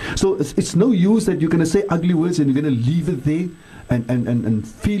 So it's no use that you're going to say ugly words and you're going to leave it there, and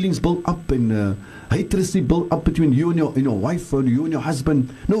feelings build up and hatred build up between you and your wife or you and your husband.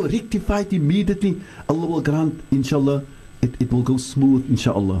 No, rectify it immediately. Allah will grant, inshallah, it will go smooth,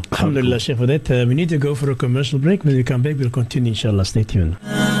 inshallah. Alhamdulillah, Sheikh, for that. We need to go for a commercial break. When we come back, we'll continue, inshallah. Stay tuned.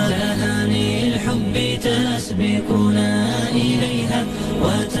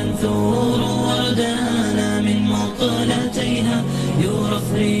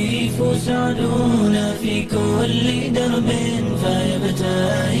 يرفرف سعدنا في كل درب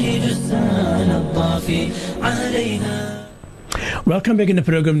فيبتهج السال الطافي عليها. Welcome back in the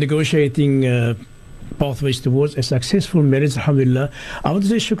program, Negotiating Pathways Towards a Successful Marriage, alhamdulillah. I want to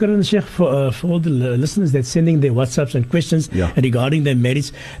say shukran, Sheikh, for all the listeners that sending their WhatsApps and questions regarding their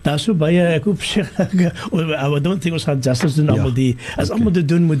marriage. Daar so baie, ek hoop, Sheikh, I don't think ons gaan justice doen, as allemaal te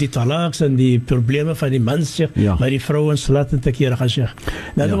doen met die talaks en die probleme van die mans, Sheikh, maar die vrouwen slat en tekeer gaan, Sheikh.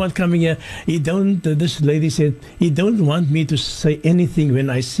 Another one coming here, this lady said, he don't want me to say anything when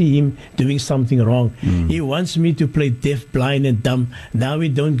I see him doing something wrong. He wants me to play deaf, blind and dumb. Now he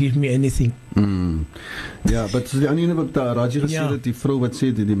don't give me anything. Ja, but die ander ene wat Raji gesê het, die vrou wat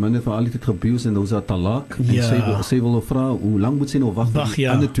sê die man het vir al die tyd geabuse en ons het talak en sy wil vra hoe lank moet sy nou wag vir die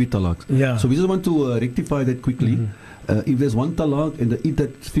ander 2 talaks. So we just want to rectify that quickly. If there's 1 talak and the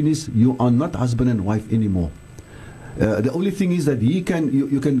that finish, you are not husband and wife anymore. The only thing is that you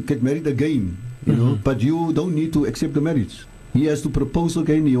can get married again, you know, but you don't need to accept the marriage. He has to propose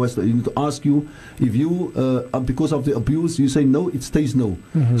again. He need to ask you if you, because of the abuse, you say no, it stays no.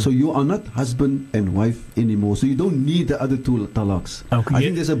 So you are not husband and wife anymore. So you don't need the other 2 talaks. I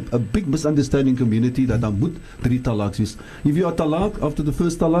think there's a big misunderstanding community that there moet 3 talaks is. If you are talak after the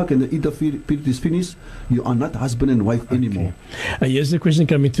first talak and the iddah period is finished, you are not husband and wife anymore. Here's the question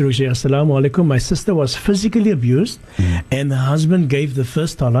coming through, Sheikh. Assalamu alaikum. My sister was physically abused and her husband gave the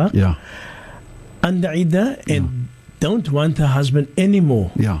first talak under iddah and don't want her husband anymore.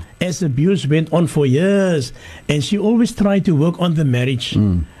 As abuse went on for years and she always tried to work on the marriage.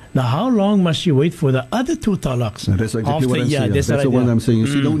 Now how long must she wait for the other 2 talaks? That's exactly what I'm saying. That's the one I'm saying. You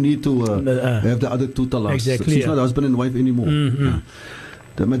see, don't need to have the other 2 talaks. Exactly. She's not husband and wife anymore.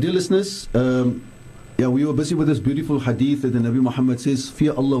 My dear listeners, we were busy with this beautiful hadith that the Nabi Muhammad says,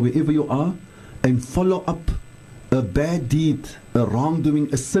 fear Allah wherever you are and follow up a bad deed, a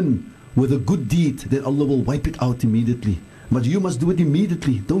wrongdoing, a sin with a good deed, then Allah will wipe it out immediately. But you must do it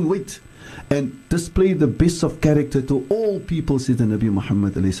immediately. Don't wait. And display the best of character to all people, said the Nabi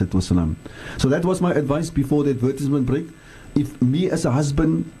Muhammad ﷺ. So that was my advice before the advertisement break. If me as a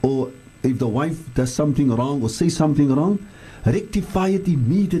husband or if the wife does something wrong or say something wrong, rectify it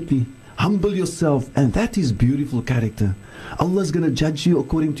immediately. Humble yourself, and that is beautiful character. Allah is going to judge you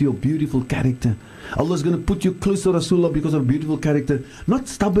according to your beautiful character. Allah is going to put you close to Rasulullah because of beautiful character. Not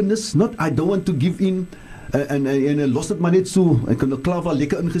stubbornness, not I don't want to give in en los het maar net so. Ek kan 'n klava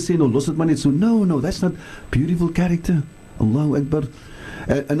lekker ingesê en los het maar net so. No, that's not beautiful character. Allahu Akbar.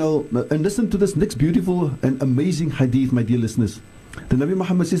 And listen to this next beautiful and amazing hadith, my dear listeners. The Nabi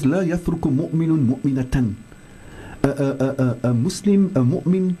Muhammad says, La yafruku mu'minun mu'minatan. A Muslim, a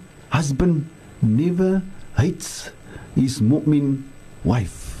mu'min husband never hates his mu'min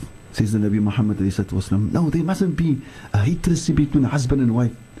wife, says the Nabi Muhammad ﷺ. No, there mustn't be a hatred between husband and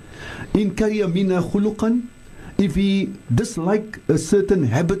wife. In kariya mina khuluqan, if he dislike a certain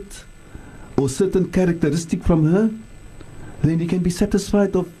habit or certain characteristic from her, then he can be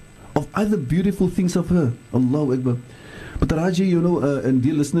satisfied of other beautiful things of her. Allahu Akbar. But Raji, you know, and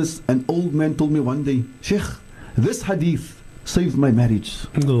dear listeners, an old man told me one day, Sheikh, this hadith saved my marriage.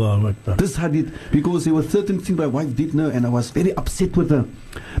 Allahu Akbar. This hadith, because there were certain things my wife did know, and I was very upset with her.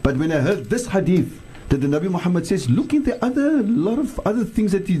 But when I heard this hadith, that the Nabi Muhammad says, look at the lot of other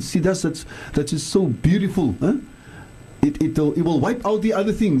things that he does that is so beautiful. Huh? It will wipe out the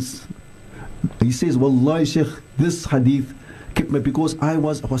other things. He says, Wallahi Sheikh, this hadith kept me, because I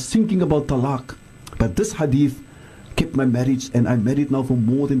was thinking about talaq, but this hadith kept my marriage, and I'm married now for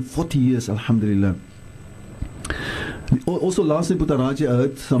more than 40 years, alhamdulillah. Also lastly, Butaraji, I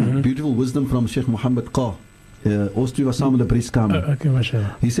heard some beautiful wisdom from Sheikh Muhammad Qa, Austria was samen 'n Breskamer. Okay,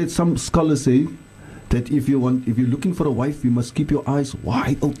 mashallah. He said some scholars say that if you're looking for a wife, you must keep your eyes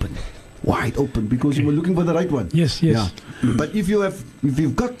wide open, because you were looking for the right one. Yes. Yeah. But if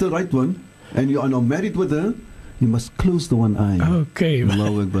you've got the right one and you are now married with her, you must close the one eye. Okay.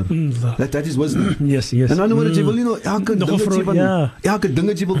 Allahu Akbar. That is wisdom. Yes. En ander woorde, jy wil nie nou elke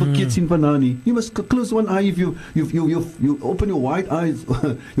dingetje wil verkeerd sien van haar nie. You must close one eye. If you open your wide eyes,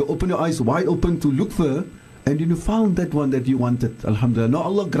 you open your eyes wide open to look for her, and you found that one that you wanted. Alhamdulillah. Now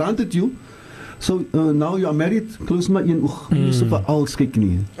Allah granted you. So now you are married, close my een oog, nie so vir al skik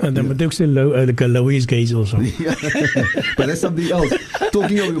nie. En dan moet ek sê Louise Gaze also. But that's something else.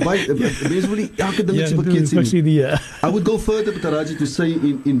 Talking of your wife, basically elke dingetje verkeerd sien. I would go further, Taraji, to say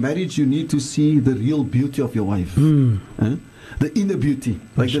in marriage you need to see the real beauty of your wife. The inner beauty.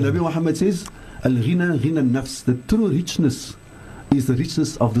 Like the Nabi Muhammad says, Al-ghina ghina nafs. The true richness is the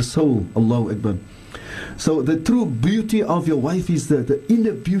richness of the soul. Allahu Akbar. So the true beauty of your wife is the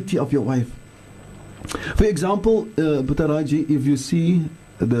inner beauty of your wife. For example, Butaraji, if you see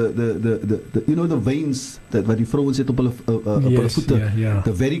the you know the veins that wat die vrouens het op hulle voete,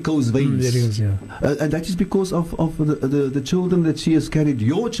 the varicose veins, and that is because of the children that she has carried,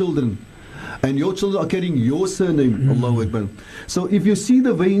 your children, and your children are carrying your surname. Allahu Akbar. So if you see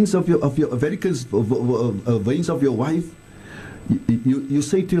the veins of your varicose veins of your wife, you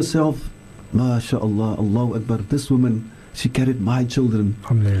say to yourself, MashaAllah, Allahu Akbar, this woman, she carried my children.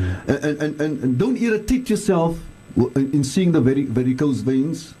 And don't irritate yourself in seeing the varicose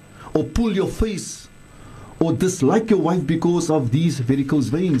veins, or pull your face, or dislike your wife because of these varicose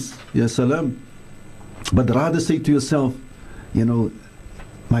veins. Ya salam. But rather say to yourself, you know,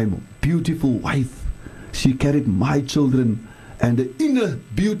 my beautiful wife, she carried my children, and the inner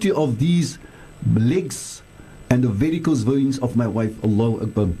beauty of these legs and the varicose veins of my wife. Allahu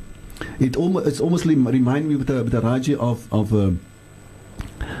Akbar. It's almost remind me with the Raji of a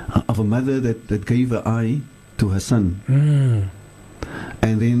mother that gave her eye to her son,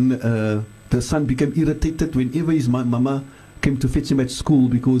 and then the son became irritated whenever his mama came to fetch him at school,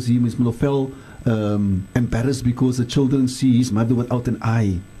 because he felt embarrassed because the children see his mother without an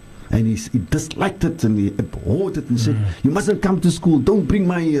eye, and he disliked it and he abhorred it and said, "You mustn't come to school. Don't bring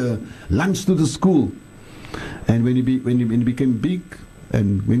my lunch to the school." And when he became big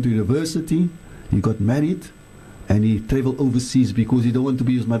and went to university, he got married, and he traveled overseas because he don't want to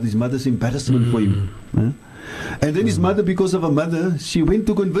be his mother's embarrassment for him. And then his mother, because of her mother, she went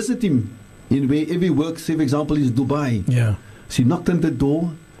to go and visit him in wherever he works. Say, for example, is Dubai. She knocked on the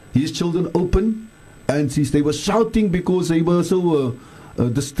door, his children opened, and they were shouting because they were so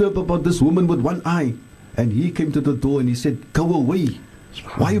disturbed about this woman with one eye. And he came to the door and he said, "Go away.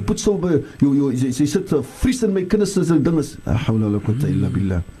 Why you put so sy sit vries in my kinders se dinges."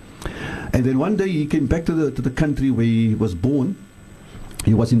 And then one day he came back to the country where he was born.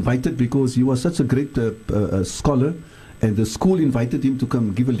 He was invited because he was such a great scholar, and the school invited him to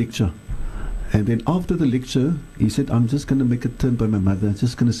come give a lecture. And then after the lecture, he said, "I'm just going to make a turn by my mother,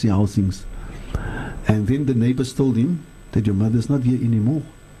 just going to see how things." And then the neighbors told him that your mother's not here anymore.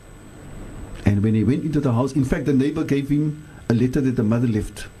 And when he went into the house, in fact, the neighbor gave him a letter that the mother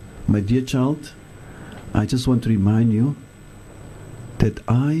left. "My dear child, I just want to remind you that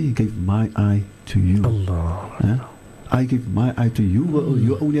I gave my eye to you." Allah. I gave my eye to you.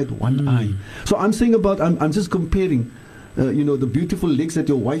 You only had one eye. So I'm saying I'm just comparing, the beautiful legs that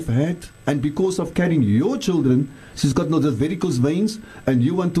your wife had, and because of carrying your children, she's got the varicose veins, and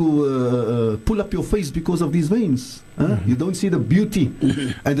you want to pull up your face because of these veins. You don't see the beauty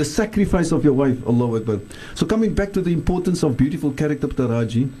and the sacrifice of your wife. Allahu Akbar. So coming back to the importance of beautiful character,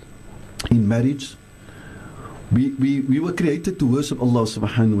 Taraji, in marriage, we were created to worship Allah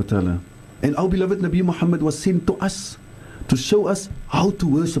subhanahu wa ta'ala. And our beloved Nabi Muhammad was sent to us to show us how to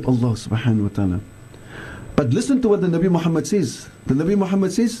worship Allah subhanahu wa ta'ala. But listen to what the Nabi Muhammad says. The Nabi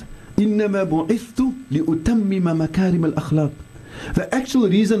Muhammad says, إِنَّمَا بُعِثْتُ لِأُتَمِّمَ مَكَارِمَ الْأَخْلَاقِ. The actual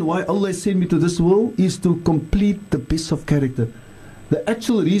reason why Allah has sent me to this world is to complete the best of character. The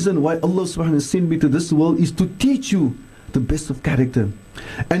actual reason why Allah subhanahu wa ta'ala sent me to this world is to teach you the best of character.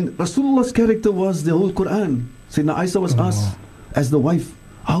 And Rasulullah's character was the whole Quran. Sayyidina Aisha was asked as the wife,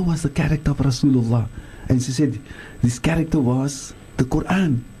 how was the character of Rasulullah? And she said, this character was the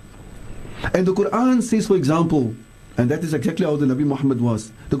Quran. And the Quran says, for example, and that is exactly how the Nabi Muhammad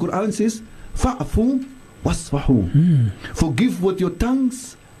was. The Quran says, fa'fu wasfahu. Forgive with your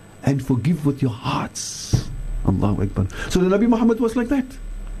tongues and forgive with your hearts. Allahu Akbar. So the Nabi Muhammad was like that.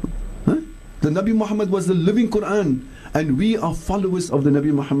 Huh? The Nabi Muhammad was the living Quran, and we are followers of the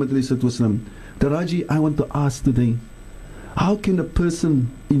Nabi Muhammad. Taraji, I want to ask today, how can a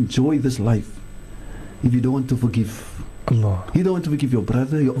person enjoy this life if you don't want to forgive? Allah. You don't want to forgive your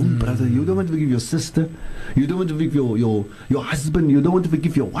brother, your own brother. You don't want to forgive your sister. You don't want to forgive your husband. You don't want to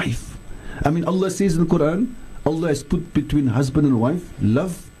forgive your wife. I mean, Allah says in the Quran, Allah has put between husband and wife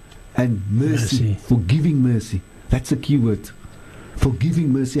love and mercy. Forgiving mercy. That's a key word.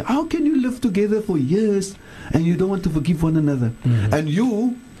 Forgiving mercy. How can you live together for years and you don't want to forgive one another? And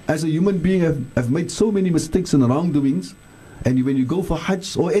you, as a human being, have made so many mistakes and wrongdoings. And when you go for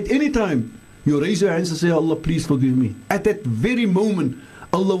Hajj or at any time, you raise your hands and say, Allah, please forgive me. At that very moment,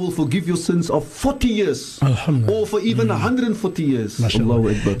 Allah will forgive your sins of 40 years or for even 140 years. Allahu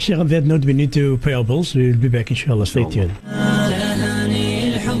Akbar. Sheikh, on that note, we need to pay our bills. We'll be back, inshallah. Stay tuned.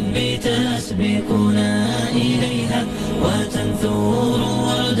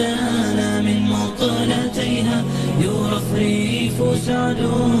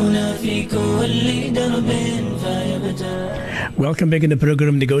 Welcome back in the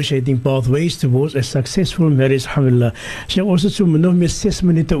program, Negotiating Pathways Towards a Successful Marriage. Alhamdulillah. Sheikh, also so nog meer 6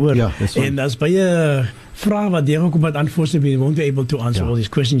 minute oor. Ja, dis en as baie vrae wat deur gekom het, unfortunately we won't be able to answer all these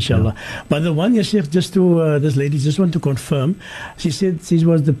questions, inshallah. But the one, Sheikh, just to this lady, just want to confirm, she said she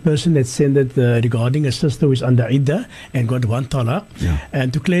was the person that sent it regarding a sister who is under iddah and got 1 talaq,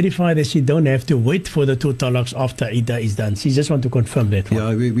 and to clarify that she don't have to wait for the 2 talaqs after iddah is done. She just want to confirm that one.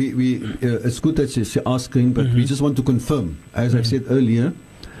 Yeah, we it's good that she's asking, but we just want to confirm, as I've said earlier,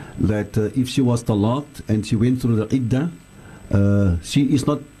 that if she was talaqed and she went through the iddah, she is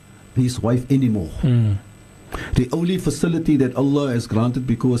not his wife anymore. The only facility that Allah has granted,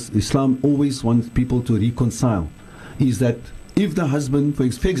 because Islam always wants people to reconcile, is that if the husband, for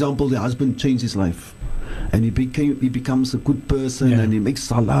example, the husband changed his life and he becomes a good person and he makes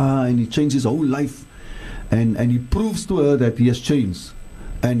salah and he changes his whole life, and he proves to her that he has changed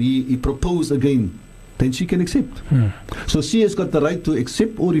and he proposed again, then she can accept. So she has got the right to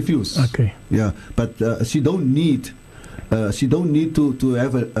accept or refuse. Okay. Yeah, but she don't need to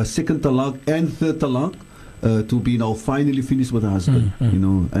have a second talaq and third talaq to be now finally finished with her husband. You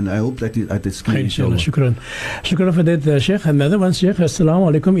know, and I hope that is clear. Inshallah. Shukran. Shukran for that, Sheikh. Another one, Sheikh.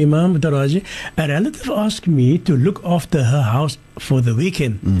 Assalamu alaikum, Imam Daraji. A relative asked me to look after her house for the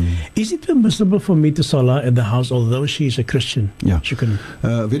weekend. Is it permissible for me to salah at the house, although she is a Christian? Yeah. Shukran.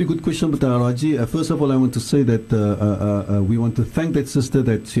 Very good question, Daraji. First of all, I want to say that we want to thank that sister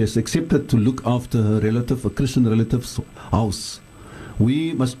that she has accepted to look after her relative, a Christian relative's house.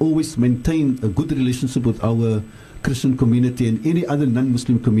 We must always maintain a good relationship with our Christian community and any other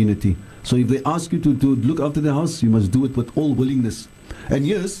non-Muslim community. So if they ask you to look after the house, you must do it with all willingness. And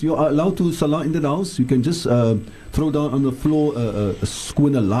yes, you are allowed to salah in the house. You can just throw down on the floor a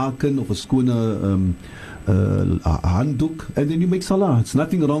skone laken of a skone handdoek, and then you make salah. It's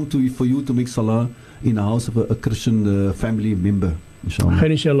nothing wrong for you to make salah in the house of a Christian family member.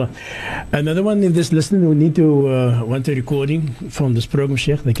 Inshallah. Another one, if this listener who need to want a recording from this program,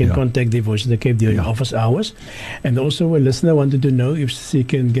 Sheikh, they can contact the Voice of the Cape during office hours. And also a listener wanted to know if she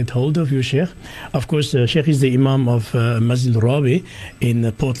can get hold of you, Sheikh. Of course, Sheikh is the Imam of Masjid Rabi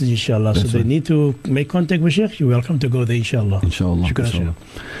in Portland, inshallah. That's so they need to make contact with Sheikh. You're welcome to go there, inshallah. Inshallah. Shukran,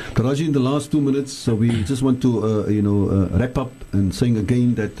 Karaji, in the last 2 minutes, so we just want to wrap up and saying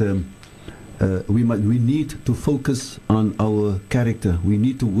again that we need to focus on our character. We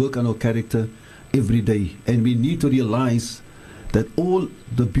need to work on our character every day, and we need to realize that all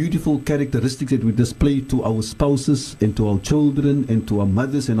the beautiful characteristics that we display to our spouses and to our children and to our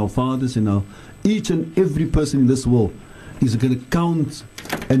mothers and our fathers and each and every person in this world is going to count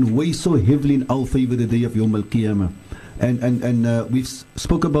and weigh so heavily in our favor the day of Yawm al-Qiyamah. And we've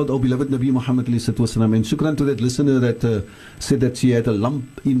spoke about our beloved Nabi Muhammad ﷺ, and shukran to that listener that said that she had a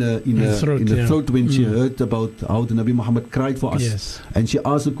lump in the throat when she heard about how the Nabi Muhammad cried for us. Yes. And she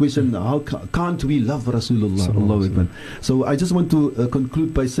asked the question, how can't we love Rasulullah? Allahu Akbar. So I just want to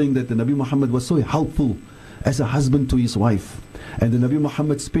conclude by saying that the Nabi Muhammad was so helpful as a husband to his wife. And the Nabi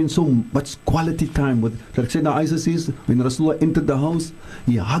Muhammad spent so much quality time with, like Sayyidina Aisha says, when Rasulullah entered the house,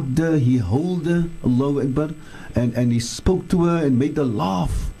 he hugged her, he held her, Allahu Akbar, and he spoke to her and made her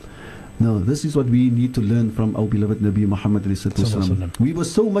laugh. Now, this is what we need to learn from our beloved Nabi Muhammad. We were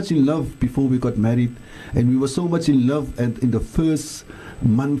so much in love before we got married, and we were so much in love in the first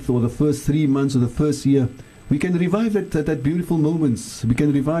month or the first 3 months or the first year. We can revive that beautiful moments. We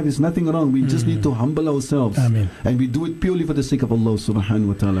can revive. There's nothing wrong. We just need to humble ourselves. Ameen. And we do it purely for the sake of Allah subhanahu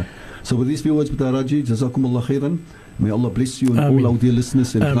wa ta'ala. So with these few words, Raji, Jazakumullah khairan. May Allah bless you and all our dear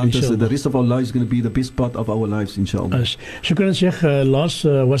listeners, and grant us that the rest of our lives is going to be the best part of our lives, inshallah. Shukran, Sheikh. Last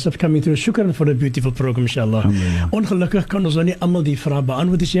WhatsApp coming through. Shukran for the beautiful program, inshallah. Ongelukkig kan ons nou nie almal die vrae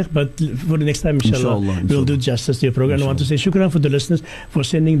beantwoord, Sheikh, but for the next time, inshallah, we'll do justice to your program. And I want to say shukran for the listeners for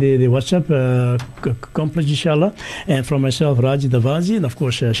sending the WhatsApp complex, inshallah. And from myself, Raji Davazi, and of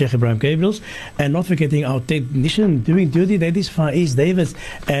course, Sheigh Ebrahim Gabriels. And not forgetting our technician doing duty, that is Faiz David.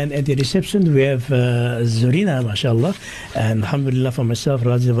 And at the reception, we have Zorina, mashallah. And alhamdulillah, for myself,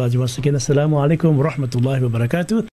 Raji Davazi, once again, assalamu alaikum wa rahmatullahi wa barakatuh.